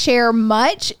doesn't share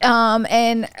much.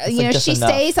 And you like know just she enough.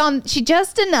 stays on. She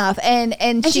just enough. And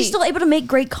she's still able to make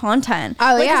great content. Oh,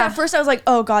 like, 'cause yeah. At first, I was like,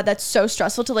 "Oh God, that's so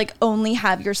stressful to like only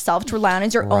have yourself to rely on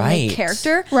as your only Right.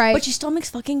 character." Right. But she still makes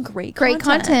fucking great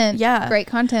content. Yeah. Great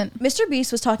content. Mr.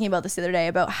 Beast was talking about this the other day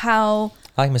about how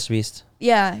I like Mr. Beast.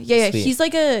 yeah. Sweet. He's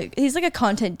like a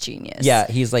content genius. Yeah,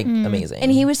 he's like amazing.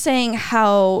 And he was saying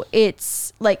how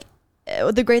it's like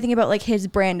the great thing about like his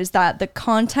brand is that the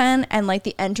content and like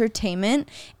the entertainment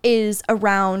is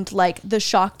around like the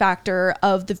shock factor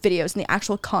of the videos and the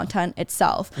actual content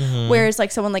itself. Whereas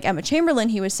like someone like Emma Chamberlain,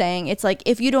 he was saying it's like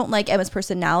if you don't like Emma's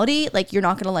personality, like you're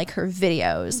not gonna like her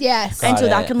videos. Yes. And so Got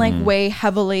that it. can like weigh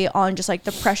heavily on just like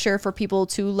the pressure for people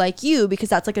to like you because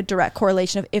that's like a direct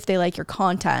correlation of if they like your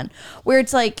content. Where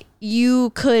it's like you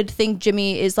could think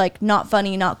Jimmy is like not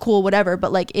funny, not cool, whatever,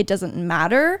 but like it doesn't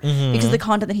matter because the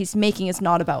content that he's making is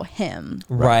not about him.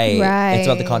 right. It's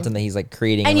about the Right. content that he's like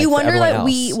creating. And like, you for wonder everyone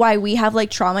that else. why we have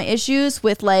like trauma issues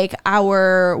with like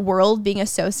our world being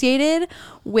associated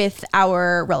with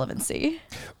our relevancy.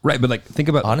 Right, but like think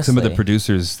about some of Honestly. the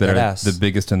producers that are Deadass. the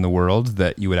biggest in the world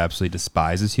that you would absolutely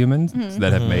despise as humans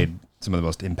that have made some of the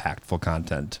most impactful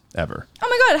content ever. Oh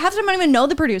my God, half the time I don't even know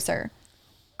the producer.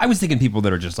 I was thinking people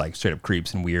that are just like straight up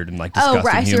creeps and weird and like Oh, disgusting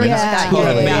right, I see humans what you're saying. who Yeah,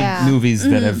 have yeah, made yeah. movies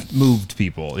that have moved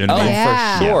people. You know Oh, what I mean?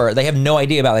 Yeah. for sure. They have no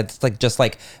idea about it. It's like just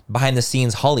like behind the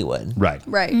scenes Hollywood. Right.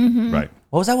 Right. Right.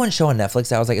 What was that one show on Netflix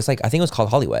that was like? It's like I think it was called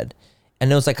Hollywood,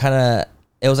 and it was like kind of.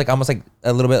 It was like almost like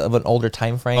a little bit of an older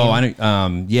time frame. Oh, I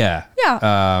know. Yeah. Yeah.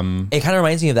 It kind of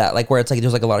reminds me of that, like where it's like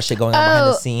there's like a lot of shit going on behind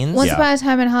the scenes. Once Yeah. Upon a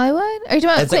Time in Hollywood. Are you talking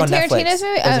about It's like on Quentin Netflix. Tarantino's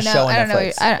movie? There's a Oh show no, on I don't know.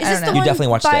 Netflix. I Is this don't the know. You one definitely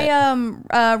watched by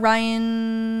it.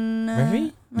 Ryan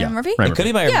Murphy? Yeah. Murphy? Right. It could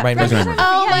be my Yeah, Ryan Ryan Murphy. Murphy.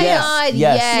 Oh my Yes, God!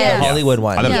 yes, Yes, the Hollywood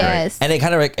one. I thought it was great. Yes. And it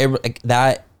kind of like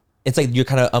that. It's like you're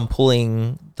kind of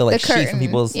unpulling the like The sheet from curtain.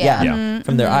 people's Yeah. Yeah.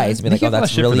 from their eyes and be I think like, he oh, got a lot of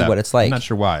that's shit for really that. what it's I'm like. not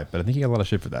sure why, but I think he got a lot of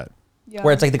shit for that.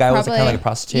 Where it's like the guy was like, kind of Probably. like a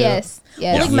prostitute. Yes.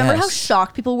 Yes. Like, remember how Yes.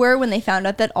 shocked people were when they found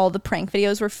out that all the prank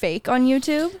videos were fake on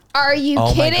YouTube? Are you Oh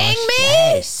my kidding gosh, me?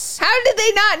 yes. How did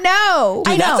they not know?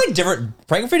 Dude, I know. that's like different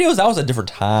prank videos. That was a different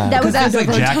time. That was Because like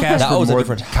Jackass That were was a more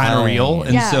different kind of time. real,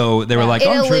 and Yeah. so they were like, It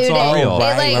 "Oh, I'm sure it's all eluded. real." It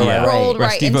like Right. rolled Where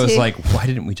right Steve into. was like, "Why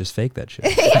didn't we just fake that shit?"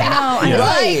 I know.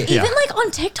 Right. Yeah. Even like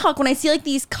on TikTok, when I see like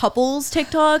these couples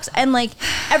TikToks and like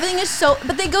everything is so,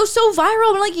 but they go so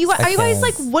viral. I'm like, are you guys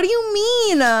like, what do you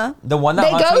mean? The one that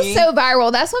They haunts go me, so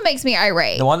viral. That's what makes me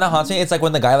irate. the one that haunts me, it's like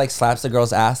when the guy like slaps the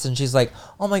girl's ass and she's like,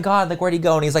 "Oh my god, like where'd he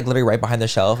go?" And he's like literally right behind the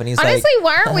shelf and he's Honestly, like,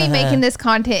 why aren't we making this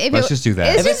content? If Let's just do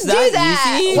that. Let's If just it's do that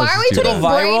that. easy, Why let's are we just do putting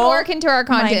that. brain Viral? work into our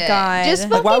content? God. Just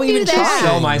Like, fucking why are we do even that. trying?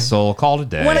 Sell my soul. Call it a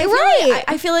day. When I, Right.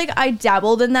 I feel like I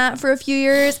dabbled in that for a few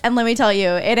years, and let me tell you,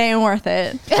 it ain't worth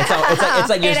it. it's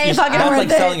like you're, It ain't you're fucking that's worth like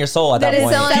it. selling your soul at That that is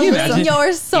point. selling Can you imagine?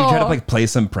 your soul. You try to like play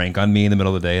some prank on me in the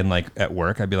middle of the day and like at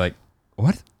work, I'd be like,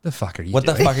 "What the fuck are you What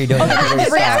the doing?" fuck are you doing? That's how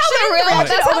the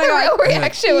real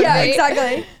reaction would Yeah, be.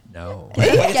 exactly. No.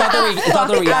 It's not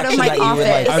the Fuck out of reaction my that you would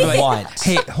like I'd be like, want.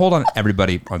 "Hey, hold on,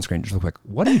 everybody on screen, just real quick.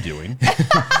 What are you doing?"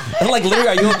 Like literally,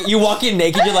 are you walk in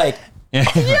naked? You're like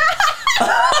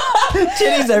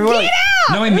titties everywhere. Like,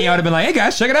 Knowing me, I would have been like, "Hey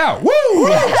guys, check it out! Woo!" titties.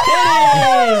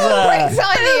 Breaks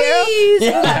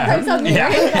on you. Yeah,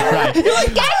 right.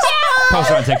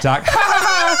 Post it on TikTok.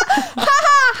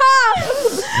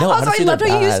 No, Also, I honestly, loved they're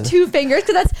how you bad. use 2 fingers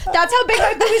because that's how big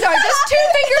my boobies are. Just 2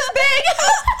 fingers big.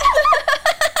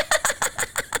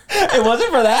 It wasn't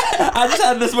for that. I just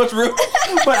had this much room,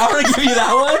 but I'm gonna give you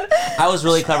that one. I was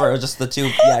really clever. It was just the two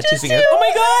fingers. Oh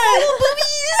my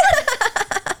god!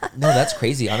 No, that's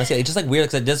crazy. Honestly, it's just like weird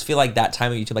because it does feel like that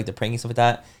time of YouTube, like the pranking stuff like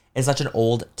that, is such an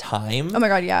old time. Oh my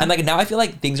god, yeah. And like now I feel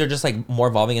like things are just like more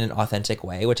evolving in an authentic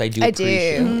way, which I do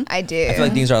appreciate. I do. I feel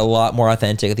like things are a lot more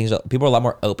authentic. People are a lot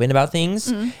more open about things,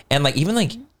 and like even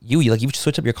like you've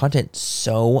switched up your content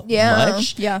so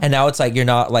much. Yeah. And now it's like you're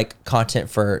not like content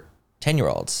for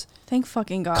 10-year-olds. Thank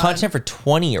fucking God. Content for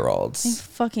 20-year-olds. Thank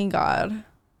fucking God.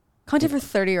 Content for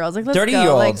 30-year-olds. Like, let's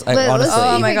 30-year-olds. go. Like, honestly.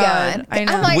 oh my God. I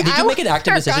know. I'm like, Did you make an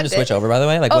active decision to switch over, by the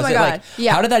way? Like, Oh was my it God. like,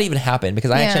 Yeah. how did that even happen? Because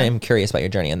I actually Yeah. am curious about your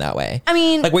journey in that way. I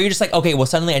mean, like, where you're just like, okay, well,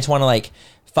 suddenly I just want to like,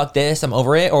 fuck this, I'm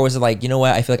over it? Or was it like, you know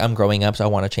what, I feel like I'm growing up, so I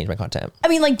want to change my content? I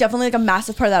mean, like, definitely like a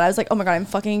massive part of that. I was like, oh my God, I'm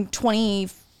fucking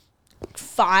 25. You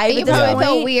at this probably point.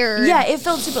 felt weird. Yeah, it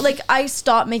felt super. Like, I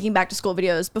stopped making back to school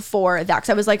videos before that because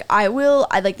I was like,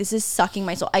 this is sucking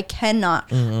my soul. I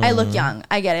cannot. I look young.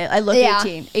 I get it. I look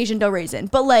 18. Asian don't raisin.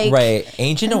 But like, Right.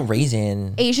 Asian don't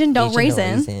raisin. Asian don't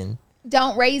raisin.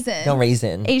 Don't raisin. Don't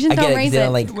raisin. Asian I get don't it, 'cause they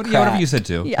raisin. like Whatever crack. you said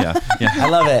too. Yeah. Yeah. I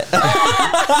love it.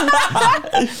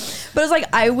 But it's like,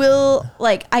 I will,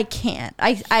 like, I can't.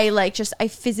 I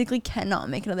physically cannot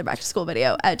make another back to school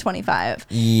video at 25.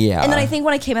 Yeah. And then I think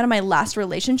when I came out of my last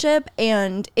relationship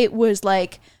and it was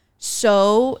like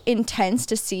so intense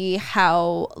to see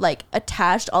how like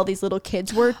attached all these little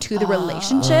kids were to the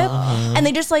relationship, and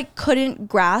they just like couldn't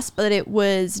grasp that it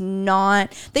was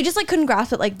not, they just like couldn't grasp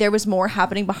that like there was more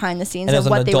happening behind the scenes and it of was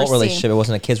what an they were adult relationship. seeing. It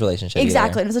wasn't a kid's relationship.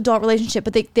 Exactly. Either. It was an adult relationship,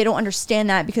 but they don't understand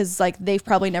that because like they've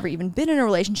probably never even been in a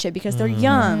relationship because they're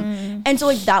young. And so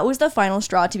like that was the final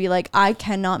straw to be like, I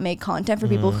cannot make content for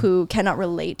people who cannot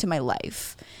relate to my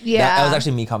life. Yeah. That was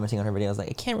actually me commenting on her video. I was like,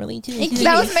 I can't relate to this.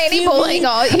 That was Manny bullying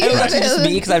all you. It was actually just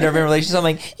me because I've never been in a relationship. I'm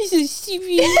like, this is stupid.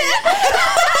 It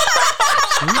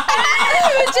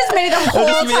was just made the whole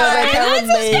Just me, I was like, I can't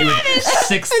relate. With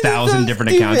 6,000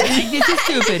 different accounts. This is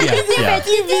stupid.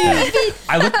 Yeah.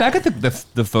 I look back at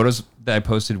the photos that I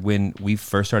posted when we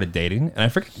first started dating, and I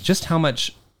forget just how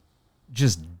much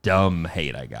just dumb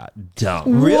hate I got.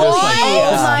 Dumb. Really? Just like, Oh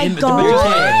just my in-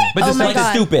 God. But just Oh my like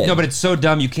God. stupid. No, but it's so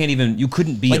dumb you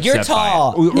couldn't be Like, you're upset by it.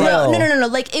 tall. Right. No.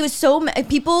 Like it was so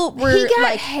people were He got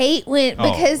like hate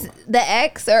because the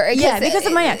ex or because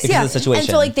of my ex. Because Yeah. of the situation. And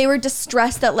so like they were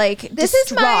distressed that like This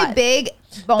is my distraught. big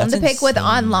bone That's to pick with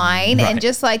insane. online Right. and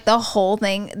just like the whole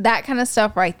thing, that kind of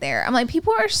stuff right there. I'm like,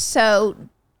 people are so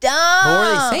dumb.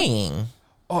 What were they saying?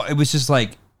 Oh, it was just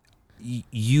like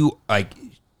you like.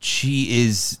 She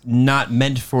is not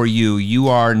meant for you. You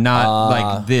are not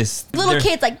like this. little There's-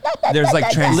 kids like There's like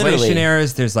translation Literally.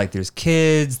 errors. There's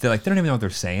kids. They're like they don't even know what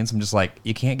they're saying. So I'm just like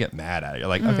you can't get mad at it. You're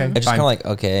like okay, It's just fine. kind of like,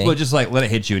 okay. Well, just like let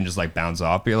it hit you and just like bounce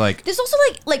off. But you're like There's also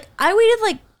like I waited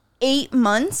like 8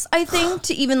 months I think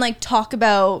to even like talk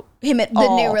about him at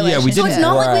all. new relationship. we So it's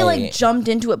not like we Right. like jumped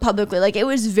into it publicly. Like it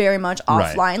was very much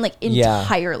Right. offline, like Yeah.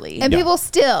 entirely. And people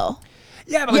still.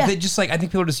 yeah, but like, Yeah. they just like I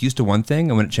think people are just used to one thing,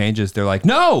 and when it changes, they're like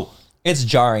no. It's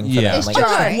jarring for Yeah. them. It's Like,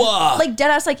 jarring. Whoa. Like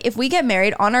deadass, like if we get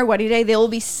married on our wedding day, there will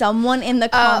be someone in the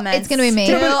comments. it's gonna be me.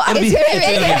 Still- It'll be- It's gonna it's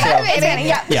be gonna me. be It's gonna be me.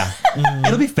 yeah. Yeah,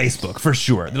 it'll be Facebook for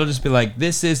sure. They'll just be like,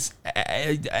 "This is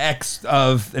X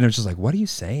of," and it's just like, "What are you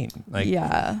saying?" Like,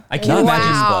 Yeah. I not can't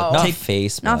imagine. Facebook. Not Take-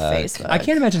 Facebook. Not Facebook. I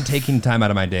can't imagine taking time out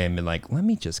of my day and being like, "Let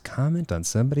me just comment on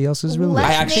somebody else's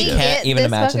relationship." I actually me can't get even this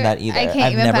imagine fucker. that either. I can't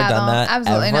I've even never done fathom. that.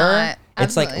 Absolutely ever. not.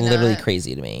 It's like Absolutely literally not.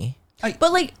 crazy to me.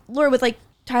 But like Laura, with like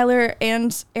Tyler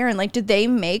and Aaron, like did they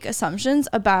make assumptions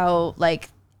about like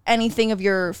anything of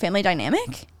your family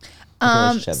dynamic?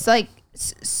 Relationship. It's like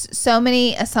so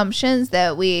many assumptions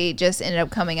that we just ended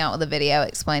up coming out with a video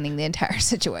explaining the entire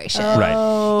situation. Right.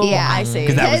 Oh, Yeah. I see.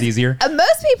 Because that was easier.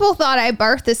 Most people thought I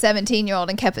birthed a 17-year-old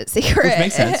and kept it secret. Which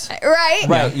makes sense. Right?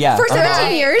 Right. Yeah. For 17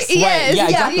 Okay. years. Yes. Yeah,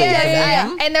 exactly.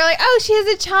 Yes. And they're like, oh, she has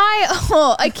a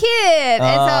child, a kid. And so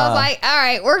I was like, all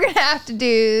right, we're going to have to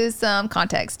do some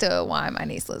context to why my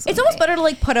niece lives with It's almost me. better to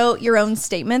like put out your own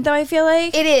statement, though. I feel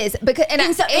like It is because and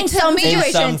in some to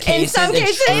situations, me- In some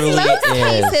cases, it in truly most is.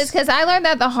 cases, because I learned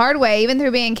that the hard way, even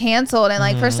through being canceled and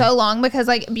like for so long, because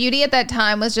like beauty at that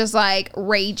time was just like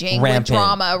raging Rampant. with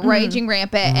drama, raging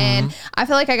rampant, and I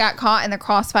feel like I got caught in the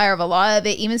crossfire of a lot of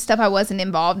it, even stuff I wasn't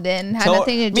involved in, had So-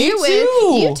 nothing to me do with too.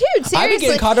 you too. I've been Seriously,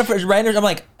 getting caught up for random. I'm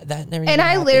like, that never. And even I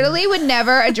happened. literally would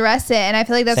never address it. And I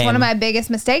feel like that's one Same. of my biggest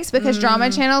mistakes because drama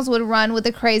channels would run with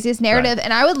the craziest narrative.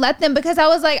 And I would let them because I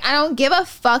was like, I don't give a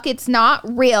fuck. It's not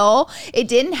real. It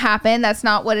didn't happen. That's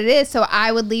not what it is. So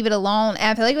I would leave it alone. And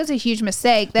I feel like it was a huge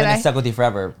mistake that And I. it stuck with you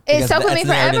forever. It because stuck with that's me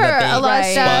the narrative forever. that A lot of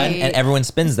they stuff. spun, and everyone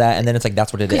spins that, and then it's like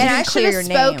that's what it is. And You I can clear should have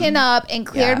your name. spoken up and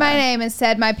cleared my Yeah. name and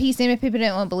said my piece. Even if people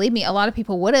didn't want to believe me, a lot of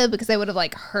people would have because they would have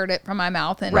like heard it from my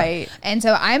mouth. And Right. And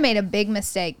so I made a big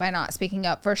mistake by not speaking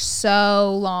up for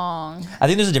so long. I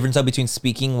think there's a difference though between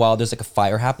speaking while there's like a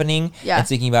fire happening Yeah. and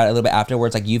speaking about it a little bit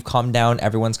afterwards. Like you've calmed down,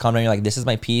 everyone's calmed down. You're like, this is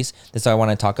my piece. This is what I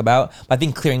want to talk about. But I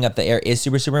think clearing up the air is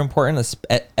super, super important.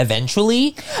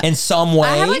 Eventually, in some way.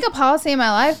 I have like a policy in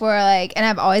my life where like, and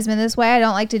I've always been this way. I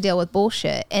don't like to deal with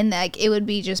bullshit, and like it would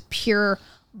be just pure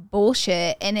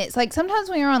bullshit. And it's like sometimes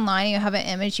when you're online and you have an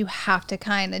image, you have to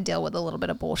kind of deal with a little bit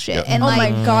of bullshit. And Oh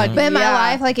like, my God, but in my yeah.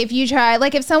 life, like if you try,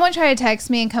 like if someone tried to text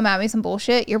me and come at me some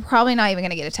bullshit, you're probably not even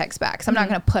gonna get a text back. Because I'm not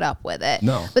gonna put up with it.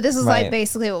 No. But this is Right. like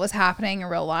basically what was happening in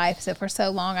real life. So for so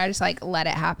long, I just like let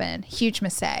it happen. Huge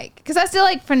mistake. Because I still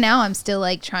like for now, I'm still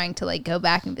like trying to like go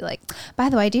back and be like, by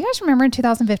the way, do you guys remember in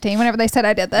 2015 whenever they said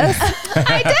I did this?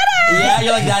 I did it. Yeah,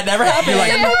 you're like, that never happened. You're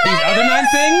like, these other 9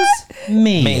 things?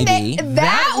 Me. maybe.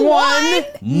 That one?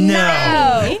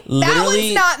 No. Literally,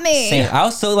 was not me. Same. I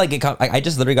was so like, I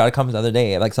just literally got a comment the other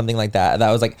day, like something like that. That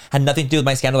was like had nothing to do with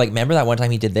my scandal. Like, remember that one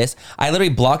time he did this? I literally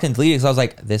blocked and deleted because I was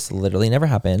like, this literally never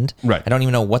happened. Right. I don't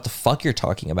even know what the fuck you're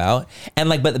talking about. And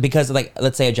like, but because like,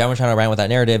 let's say a Gemma channel ran with that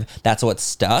narrative, that's what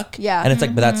stuck. Yeah. And it's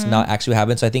like, but that's not actually what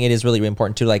happened. So I think it is really, really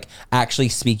important to like actually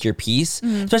speak your piece,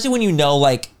 especially when you know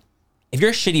like if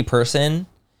you're a shitty person,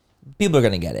 people are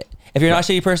gonna get it. If you're not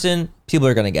a shitty person, people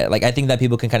are gonna get it. Like I think that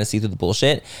people can kind of see through the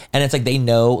bullshit, and it's like they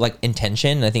know like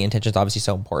intention. And I think intention is obviously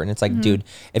so important. It's like, dude,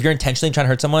 if you're intentionally trying to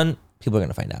hurt someone, people are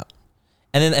gonna find out.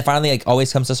 And then it finally like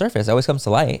always comes to surface. It always comes to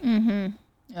light.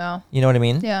 Yeah. You know what I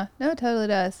mean? Yeah. No, it totally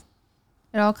does.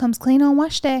 It all comes clean on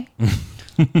wash day.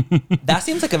 That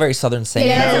seems like a very southern saying.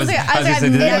 Yeah. I was like, I was gonna say,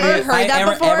 I've did never anybody- heard that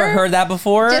ever, before. ever heard that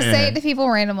before? Just say it to people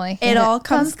randomly. It all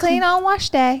comes clean on wash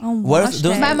day. On What wash is-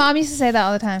 those- day. My mom used to say that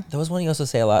all the time. There was one you also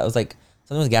say a lot. It was like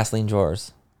something with gasoline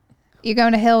drawers. You're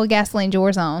going to hell with gasoline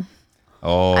drawers on.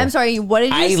 Oh, I'm sorry, what did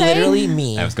you I say? literally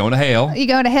mean. I was going to hail. You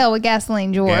go to hell with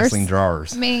gasoline drawers. Gasoline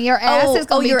drawers. Meaning your ass is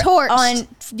going to you're be torched. on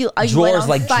you went Drawers on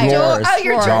like fire. drawers. Oh,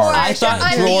 your Drawers. drawers. I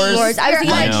thought Your drawers- undies. I was Your thinking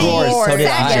like undies. drawers. So did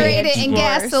I. Saturated in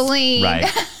Drawers. gasoline. Right.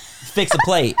 Fix a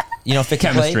plate. You know, fix a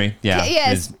plate. Chemistry. Yeah.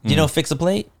 Yes. is- Do you know fix a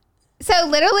plate? So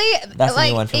literally, That's a like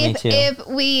new one for me, too. if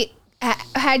we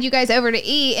had you guys over to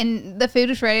eat and the food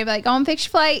was ready, I'd be like, go and fix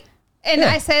your plate. And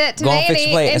I say that to Go and fix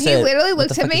Danny, your plate. I and he said, literally what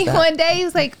looked the at fuck me is that? one day. He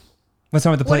was like, What's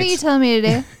wrong with the "What are plates? you telling me to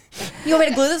do?" You want me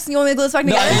to glue this? You want me to glue this back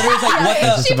No, I together? literally was like, what the?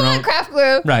 Is She something bought wrong? craft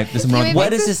glue. Right. There's something wrong. Give me What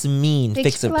fix does this- this mean?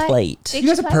 Fix a plate. Fix You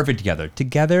guys your are plate. perfect together.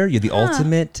 Together, you're the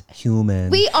ultimate human.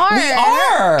 We are. We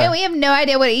are. And we have no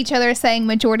idea what each other is saying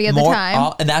majority of the More,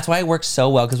 time. and that's why it works so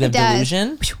well because we have It does.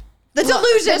 delusion. The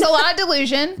delusion. There's a lot of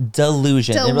delusion.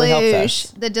 Delusion. It really helps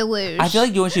us. The deluge. I feel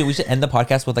like we should end the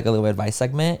podcast with like a little advice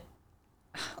segment.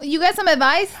 you got some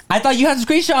advice? I thought you had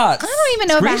screenshots. I don't even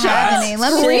know if I have Screenshots? any.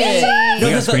 Let me Shit. see.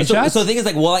 You got screenshots? So the thing is,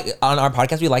 like, well, like on our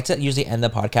podcast, we like to usually end the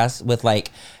podcast with like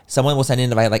someone will send in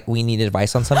advice, like we need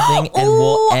advice on something, and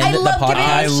we'll Ooh, end I the love giving podcast.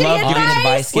 I love giving giving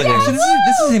advice. Wait, Giving. so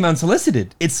this isn't even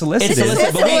unsolicited. It's solicited. It's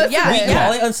solicited, but we Solicited.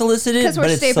 call it unsolicited, 'Cause we're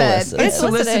but it's stupid. solicited. It's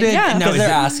solicited. Yeah. Now, Because is they're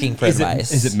it- asking for is it-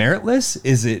 advice. Is it meritless?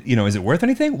 Is it is it worth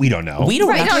anything? We don't know. We don't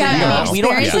Right, actually don't have know. any We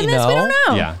don't experience actually in know. this. We don't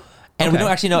know. Yeah. And we Okay.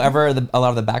 don't actually know a lot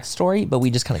of the backstory, but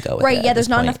we just kind of go with it. Right, yeah, at there's this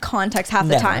not point. enough context half the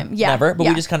Never, time. Yeah. never, but yeah.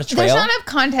 we just kind of There's trail. not enough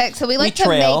context, so we like to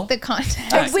trail. make the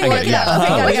context. I We get work it, it yeah. out. Okay,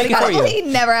 Uh-huh. got We it, make it got for it. you. Probably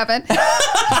never happened.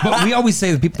 But we always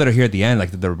say the people that are here at the end, like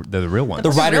they're the real ones.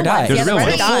 The ride or die. They're Yeah, the the real ride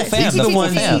or ones. die. Full fam. These are the Full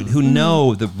ones fam. who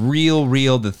know the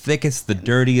real, the thickest, the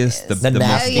dirtiest, the most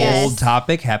nastiest. bold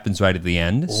topic happens right at the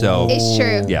end. So It's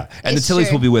true. yeah, and It's the Tillies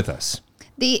true. will be with us.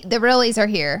 The realies are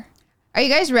here. Are you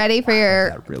guys ready for your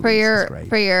that really for your is great.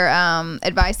 for your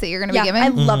advice that you're going to Yeah, be giving? I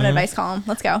love Mm-hmm. an advice column.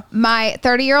 Let's go. My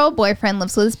 30-year-old boyfriend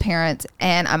lives with his parents,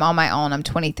 and I'm on my own. I'm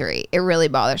 23. It really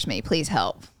bothers me. Please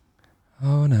help.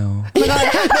 Oh no. No, so,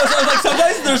 like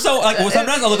sometimes they're so like. Well,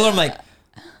 sometimes I look at them like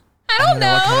I don't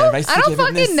know. what kind of advice to I don't give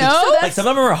in this fucking know. situation. Like some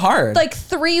of them are hard. Like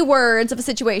 3 words of a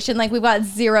situation. Like we've got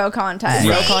 0 context.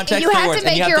 Zero context, You three have words, to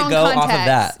and make you have your to own go off of context.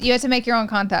 that. You have to make your own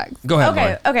context. Go ahead, Okay,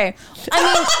 Lauren. okay.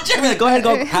 I mean, Jeremy, go ahead,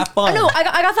 go have fun. no, I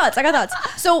got thoughts. I got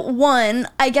thoughts. So one,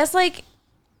 I guess like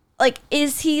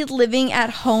is he living at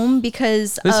home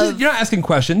because This of? is you're not asking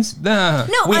questions. Nah.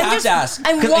 no, We I'm have just, to ask.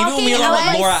 I'm 'Cause even when walking we out learn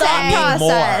my more, thought I mean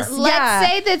more. process. Let's Yeah.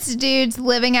 say this dude's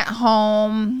living at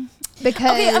home.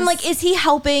 because Okay, I'm like, is he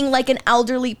helping like an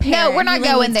elderly parent? no, we're not who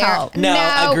really going needs there. help?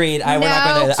 No, agreed. We're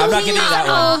not going there. So I'm not he giving you lives that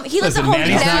at one. home. He lives Listen, at home.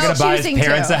 Manny's because not he's going to buy his choosing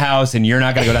parents to. a house, and you're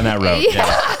not going to go down that road.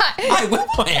 Yeah. I will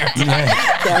buy it.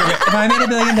 If I made $1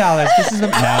 billion, this is the.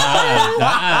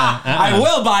 I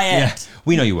will buy it. Yeah.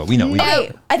 We know you will. We know. We know.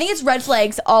 Okay, I think it's red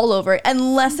flags all over it,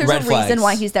 unless there's Red a reason flags.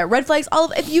 why he's there. Red flags all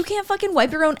over. If you can't fucking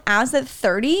wipe your own ass at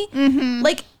 30,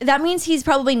 like that means he's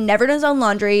probably never done his own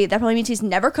laundry. That probably means he's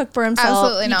never cooked for himself.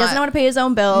 Absolutely He not. doesn't know how to pay his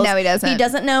own bills. No, he doesn't. He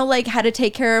doesn't know like how to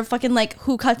take care of fucking like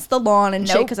who cuts the lawn and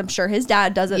shit, Nope. because I'm sure his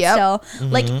dad does it Yep. still.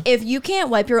 Like if you can't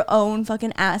wipe your own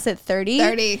fucking ass at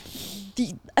 30,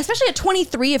 especially at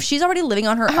 23, if she's already living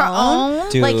on her own,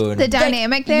 Dude. like the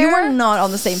dynamic there. you are not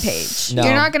on the same page. No,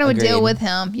 You're not going to agreed. deal with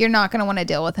him. You're not going to want to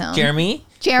deal with him. Jeremy,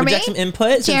 Jeremy? would you like some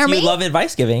input since Jeremy? you love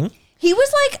advice giving? He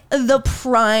was like the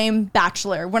prime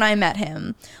bachelor when I met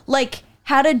him. Like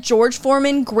had a George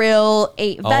Foreman grill,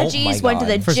 ate Oh my veggies, went to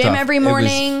the God. First gym off, every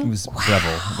morning. It was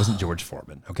Breville. It wasn't George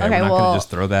Foreman. Okay, Okay, we're not well, going to just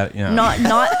throw that. You know. Not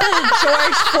the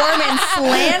George Foreman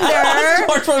slander.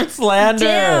 George Foreman slander.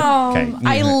 Damn. Okay,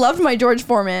 I yeah. loved my George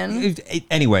Foreman.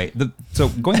 Anyway, so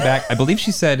going back, I believe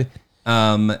she said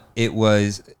it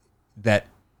was that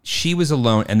she was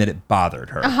alone and that it bothered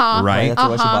her. Right? That's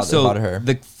what she bothered So about her.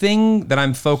 the thing that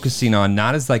I'm focusing on,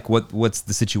 not as like what's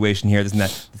the situation here, this and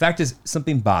that. The fact is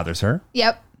something bothers her.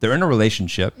 Yep. They're in a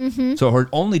relationship. So her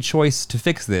only choice to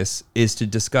fix this is to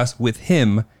discuss with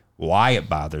him why it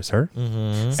bothers her.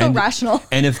 So rational.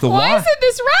 And if the Why is it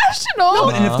this rational?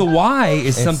 and if the why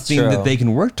is It's something true. that they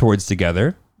can work towards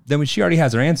together, then she already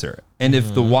has her answer. And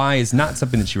if the why is not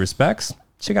something that she respects,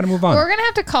 she got to move on. We're gonna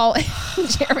have to call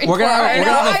Jeremy. We're gonna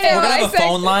have, Corbett. we're gonna have a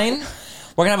phone line.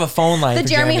 We're gonna have a phone line. The for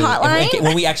Jeremy hotline?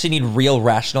 when we actually need real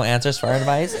rational answers for our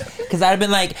advice. Because I'd have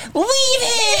been like, leave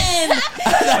him.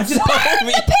 That's Burn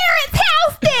the parents'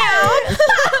 house down.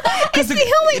 It's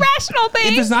the only rational If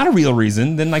thing. there's not a real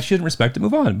reason, then like she shouldn't respect it,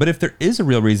 move on. But if there is a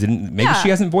real reason, maybe Yeah. she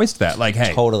hasn't voiced that. Like,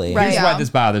 hey, Totally. Right. here's Yeah. why this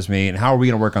bothers me, and how are we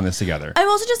gonna work on this together? I'm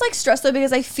also just like stressed though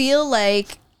because I feel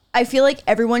like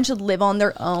everyone should live on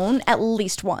their own at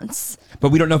least once. But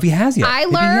we don't know if he has yet. I Maybe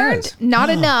he learned has. not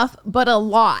enough, but a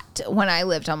lot when I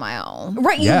lived on my own.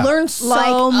 Right, you Yeah. learn so Like,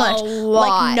 a much.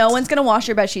 lot. Like no one's gonna wash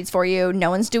your bed sheets for you.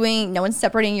 No one's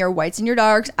separating your whites and your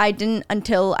darks. I didn't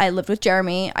until I lived with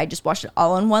Jeremy. I just washed it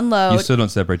all in one You load. still don't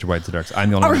separate your whites and darks. I'm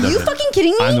the only Are one that does you it. fucking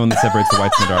kidding me? I'm the one that separates the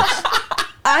whites and the darks.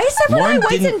 I separate my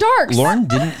whites and darks. Lauren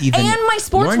didn't even. And my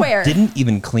sportswear. Lauren didn't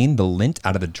even clean the lint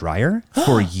out of the dryer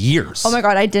for years. Oh my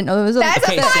god, I didn't know there was a That's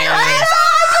Okay, a same.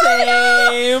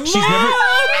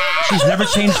 She's never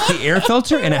changed the air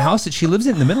filter in a house that she lives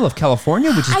in the middle of California,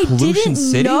 which is I pollution didn't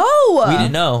city. know. We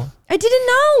didn't know. I didn't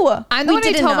know. I'm the We one who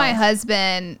didn't told know. my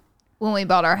husband when we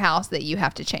bought our house that you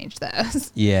have to change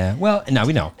those. Yeah. Well, now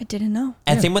we know. I didn't know.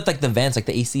 And same with like the vents, like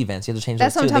the AC vents. You have to change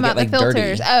That's those what I'm too. talking They about. get, The like,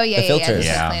 filters. dirty. Oh yeah, The yeah, filters.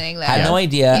 yeah. Yeah. Cleaning that. Had no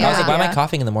idea. I was like, why am I Yeah.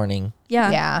 coughing in the morning? Yeah.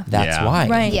 Yeah. That's Yeah. why.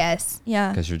 Right. Yes. Yeah.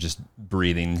 Because you're just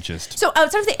breathing just. So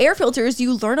outside of the air filters,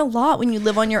 you learn a lot when you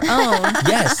live on your own.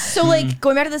 Yes. So like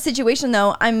going back to the situation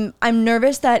though, I'm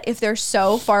nervous that if they're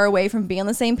so far away from being on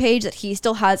the same page that he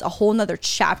still has a whole nother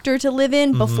chapter to live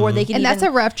in before they can. And that's a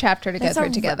even, rough chapter to go that's a through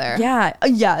ru- together. Yeah,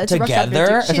 yeah, it's a rough chapter Together?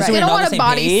 too. If She's Right. gonna on the want to same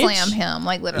body page? slam him,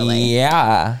 like literally.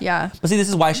 Yeah. Yeah. But see, this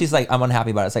is why she's like, I'm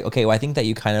unhappy about it. It's like, okay, well, I think that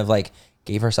you kind of like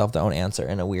gave herself their own answer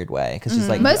in a weird way. Because she's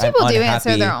like, Most I'm people do answer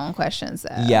unhappy. their own questions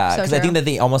though. Yeah. So Because I true. think that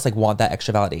they almost like want that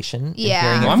extra validation. Yeah.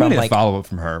 Hearing it Well, I'm from, gonna need like, a follow up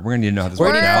from her. We're gonna need to know how this We're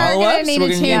works gonna out. follow gonna ups. need We're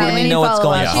to gonna tune in. need to know what's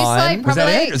going She's like on. Was that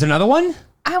probably- it? Is there another one?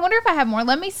 I wonder if I have more.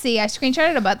 Let me see. I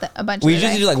screenshotted about a bunch. We of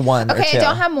usually do like one or Okay, two. I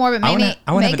don't have more, but maybe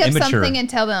I wanna have make an up immature- something and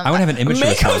tell them. I want to have an immature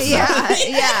Make up response. Yeah,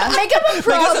 yeah. Make up a Make us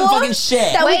problem some fucking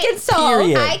shit. that Wait, we can solve.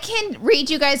 period. I can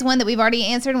read you guys one that we've already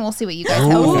answered, and we'll see what you guys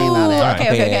have to say about it. All right. Okay,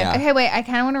 okay, okay. yeah. Okay, wait. I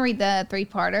kind of want to read the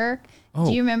 3-parter. Oh.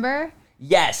 Do you remember?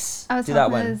 Yes. I was do that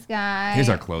talking to one. this guy. Here's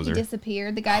our closer. He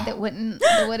disappeared. The guy that wouldn't.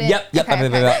 Yep.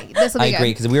 Okay, This will I be agree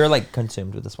good. because we were like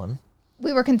consumed with this one.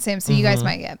 We were consumed, so you guys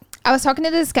might get. I was talking to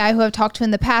this guy who I've talked to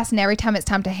in the past, and every time it's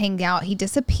time to hang out, he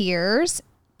disappears.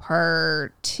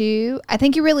 Part 2. I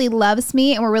think he really loves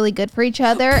me, and we're really good for each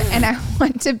other, and I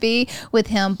want to be with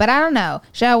him, but I don't know.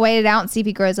 Should I wait it out and see if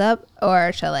he grows up,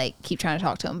 or should I like keep trying to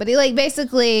talk to him? But he like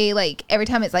basically like every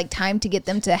time it's like time to get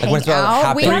them to hang when it's about out.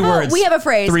 happy- We Three have we have a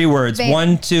phrase. 3 words. Bitch.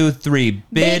 1, 2, 3.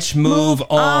 Bitch, move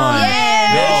on.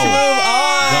 Yeah. Bitch, move on.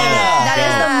 That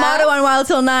is the motto on Wild Wild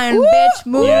Till 9, bitch.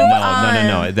 Move on.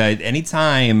 No.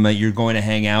 Anytime you're going to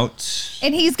hang out,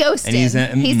 And he's ghosting.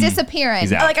 And he's disappearing.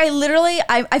 He's out. Like,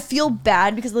 I feel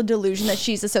bad because of the delusion that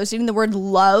she's associating the word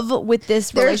love with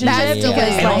this There's relationship. that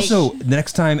Because, And like- also, the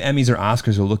next time Emmys or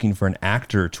Oscars are looking for an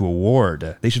actor to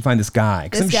award, they should find this guy.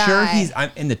 Because I'm This sure guy.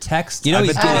 I'm in the text. You know I've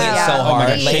he's been doing it yeah. so Oh my hard,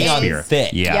 God, laying on Shakespeare. thick.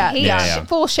 Yeah. He's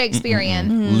full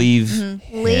Shakespearean. Leave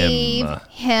Leave him.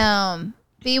 him.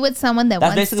 Be with someone that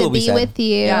That's wants basically to what we be said. with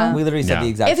you. Yeah. We literally said Yeah. the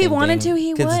exact If he same wanted thing. to,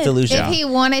 he 'Cause would. It's delusion. If he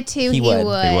wanted to, he would.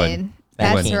 would.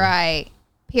 That's would. right.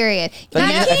 Period.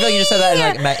 I feel like you just said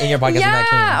that in, like, in your podcast with Matt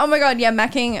King. Oh my god, yeah,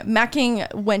 Matt King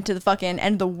went to the fucking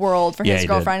end of the world for Yeah, his he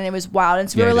girlfriend, and it was wild. And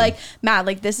so we Yeah, were he like, did. Matt,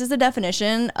 like this is the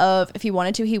definition of if he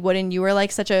wanted to, he would. And you were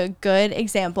like such a good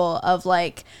example of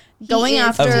like going is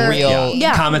after Of real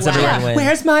yeah. Comments Wow. everywhere. Genuine.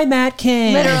 Where's my Matt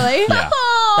King? literally. Yeah.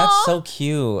 That's so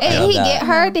cute. I And love he that. get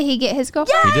her? Did he get his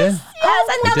girlfriend? He did? Yes,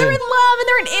 and now He they're did. in love, and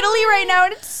they're in Italy right now,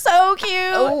 and it's so cute.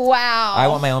 Oh, wow. I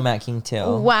want my own Matt King too.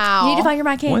 Wow. You need to find your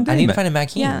Matt King. One day. I need to find a Matt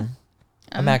King. Yeah.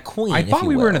 A Matt Queen. I thought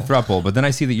we were in a throuple, but then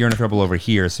I see that you're in a throuple over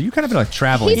here. So you kind of been like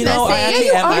traveling. He's You know, I messy. actually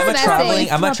You am. are I'm a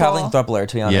messy. traveling throupler,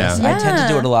 to be honest. Yeah. I tend to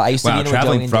do it a lot. I used to Wow, be in with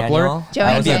traveling Joey and throupler? Daniel. Joey I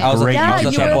and was, Daniel. I was Great a YouTube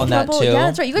throuple channel. on that too. Yeah,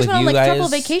 that's right. You guys With went on like guys. throuple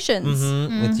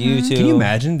vacations. With you two. Can you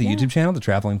imagine the YouTube channel, the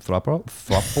traveling throupler?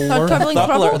 Traveling Throupler,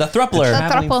 throuple? the throupler,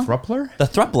 Traveling throuple. throupler? the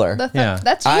throupler. Yeah.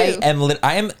 That's you.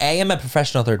 I am a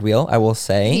professional third wheel. I will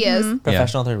say He is.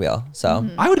 professional third wheel. So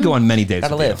I would go on many dates.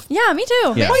 gotta with live. Yeah, me too.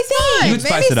 You. Yeah. You would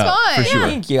spice Maybe it up fun. for Yeah. sure.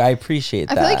 Thank you. I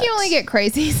appreciate I that. feel like you only get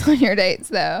crazies on your dates,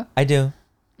 though. I do.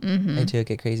 I do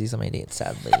get crazies on my dates,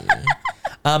 sadly.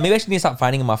 Maybe I should need to stop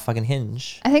finding them off fucking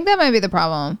Hinge. I think that might be the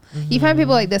problem. You find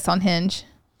people like this on Hinge.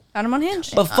 Found him on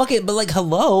Hinge. But fuck it. But like,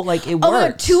 hello, like it Oh my God,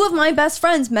 works. two of my best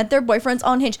friends met their boyfriends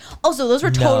on Hinge. Also, those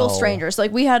were total No. strangers.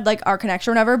 Like we had like our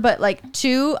connection or whatever, but like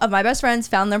two of my best friends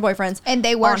found their boyfriends And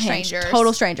they were on Hinge. strangers.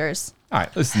 Total strangers. All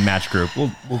right, this is match group.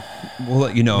 We'll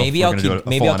let you know. Maybe if we're I'll gonna keep- do a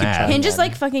maybe I'll full-on keep ad. trying. Hinge is then.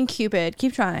 like fucking Cupid.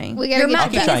 Keep trying. We gotta Your get Matt back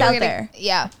Queen is to- out we gotta- there.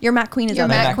 Yeah. Your Matt Queen is Your out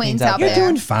Matt there. Queen's out You're there.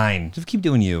 doing fine. Just keep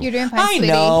doing you. You're doing fine, I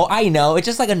sweetie. know. It's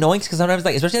just like annoying because sometimes,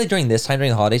 like, especially like during this time,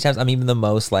 during the holiday times, I'm even the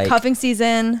most like Cuffing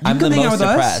season. I'm the come hang out most with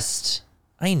us. depressed.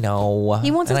 I know.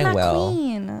 He wants and his I Matt will.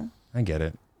 Queen. I get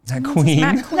it. That queen.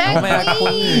 Matt Queen. Oh, Matt That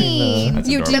queen. That's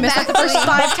You adorable. missed it the first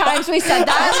 5 times we said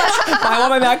that. I want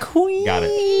my Matt Queen. Got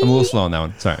it. I'm a little slow on that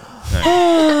one. Sorry. All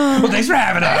right. Well, thanks for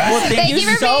having us. Well, thank you you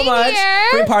for so being much here.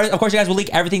 for being part of. Of course, you guys will link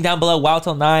everything down below. Wow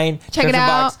till 9. Check it Griffin out.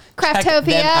 Box. Check Craftopia.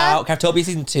 them out. Craftopia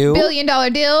season 2. $1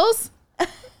 billion deals.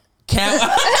 Can't.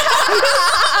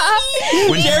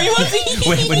 Jerry wants to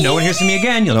eat. When no one hears from me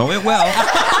again, you'll know it well.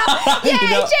 Yay, know,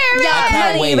 Jeremy. I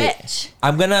can't money, wait. bitch.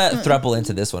 I'm gonna throuple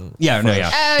into this one. Yeah, no,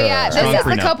 yeah. Oh, yeah. Sure. This is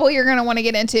Strong the prenup. couple you're going to want to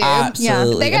get into.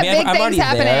 Absolutely. They got big I'm things already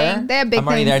happening. there. They have big I'm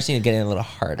already there. I things. just need to get in a little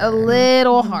harder. A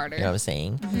little harder. You know what I'm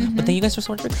saying? But thank you guys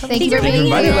so much for coming. Thank you for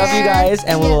being I here. love you guys,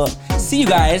 and we'll see you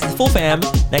guys, the full fam,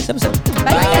 next episode. Bye.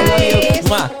 guys.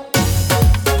 Mwah.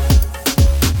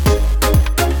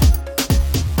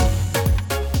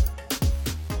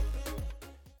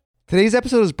 Today's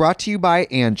episode is brought to you by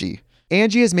Angie.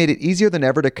 Angie has made it easier than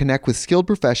ever to connect with skilled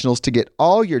professionals to get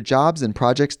all your jobs and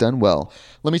projects done well.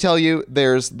 Let me tell you,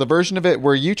 there's the version of it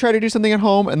where you try to do something at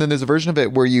home, and then there's a version of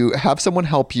it where you have someone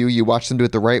help you, you watch them do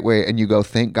it the right way, and you go,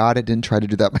 thank God I didn't try to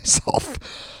do that myself.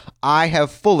 I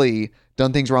have fully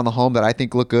done things around the home that I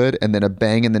think look good, and then a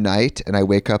bang in the night, and I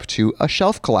wake up to a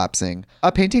shelf collapsing,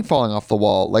 a painting falling off the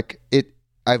wall. Like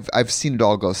I've seen it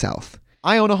all go south.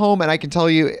 I own a home, and I can tell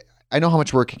you, I know how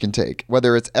much work it can take.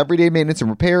 Whether it's everyday maintenance and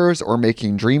repairs or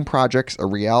making dream projects a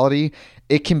reality,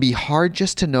 it can be hard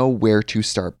just to know where to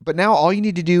start. But now all you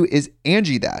need to do is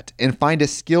Angie that and find a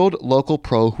skilled local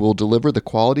pro who will deliver the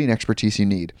quality and expertise you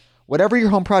need. Whatever your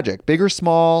home project, big or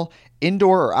small,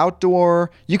 indoor or outdoor,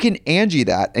 you can Angie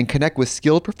that and connect with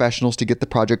skilled professionals to get the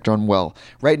project done well.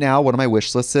 Right now, one of my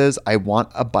wish lists is I want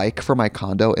a bike for my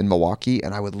condo in Milwaukee,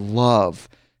 and I would love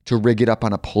to rig it up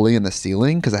on a pulley in the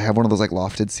ceiling because I have one of those like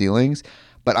lofted ceilings,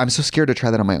 but I'm so scared to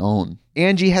try that on my own.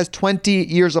 Angie has 20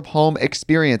 years of home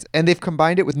experience, and they've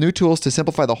combined it with new tools to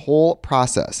simplify the whole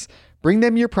process. Bring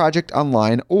them your project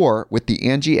online or with the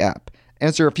Angie app.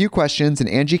 Answer a few questions and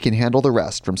Angie can handle the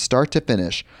rest from start to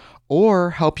finish,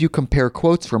 or help you compare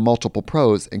quotes from multiple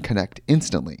pros and connect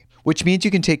instantly, which means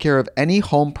you can take care of any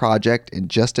home project in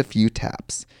just a few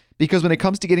taps. Because when it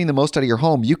comes to getting the most out of your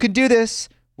home, you can do this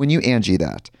when you Angie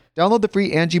that. Download the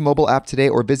free Angie mobile app today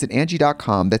or visit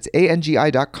Angie.com. That's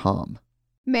ANGI.com.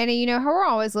 Manny, you know how we're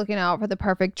always looking out for the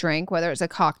perfect drink, whether it's a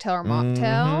cocktail or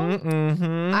mocktail?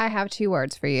 Mm-hmm. I have 2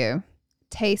 words for you.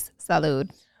 Taste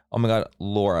salud. Oh my God,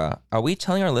 Laura, are we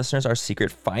telling our listeners our secret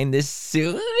find this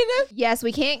soon? Yes,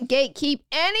 we can't gatekeep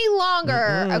any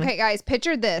longer. Okay, guys,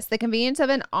 picture this. The convenience of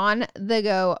an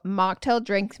on-the-go mocktail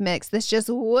drink mix that's just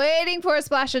waiting for a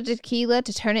splash of tequila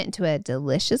to turn it into a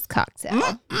delicious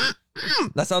cocktail.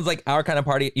 That sounds like our kind of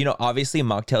party. You know, obviously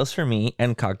mocktails for me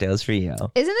and cocktails for you.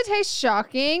 Isn't the taste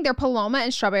shocking? Their Paloma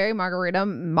and Strawberry Margarita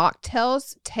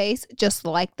mocktails taste just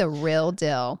like the real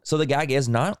deal. So the gag is,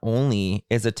 not only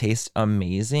is the taste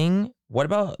amazing, what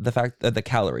about the fact that the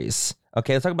calories?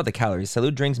 Okay, let's talk about the calories.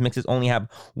 Salud drinks mixes only have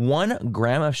 1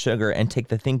 gram of sugar and take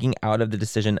the thinking out of the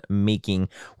decision making.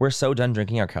 We're so done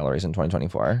drinking our calories in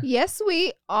 2024. Yes,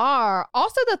 we are.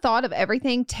 Also, the thought of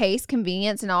everything, taste,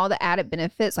 convenience, and all the added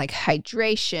benefits like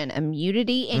hydration,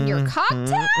 immunity in your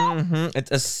cocktail.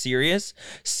 It's a serious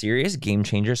game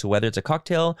changer. So whether it's a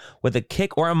cocktail with a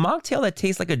kick or a mocktail that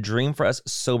tastes like a dream for us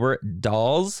sober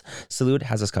dolls, Salud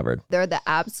has us covered. They're the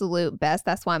absolute best.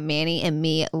 That's why Manny and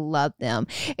me love them.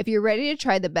 If you're ready to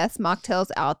try the best mocktails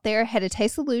out there, head to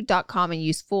tastesalud.com and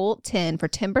use full10 for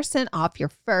 10% off your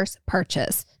first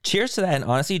purchase. Cheers to that, and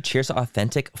honestly, cheers to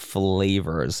authentic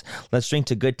flavors. Let's drink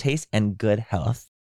to good taste and good health.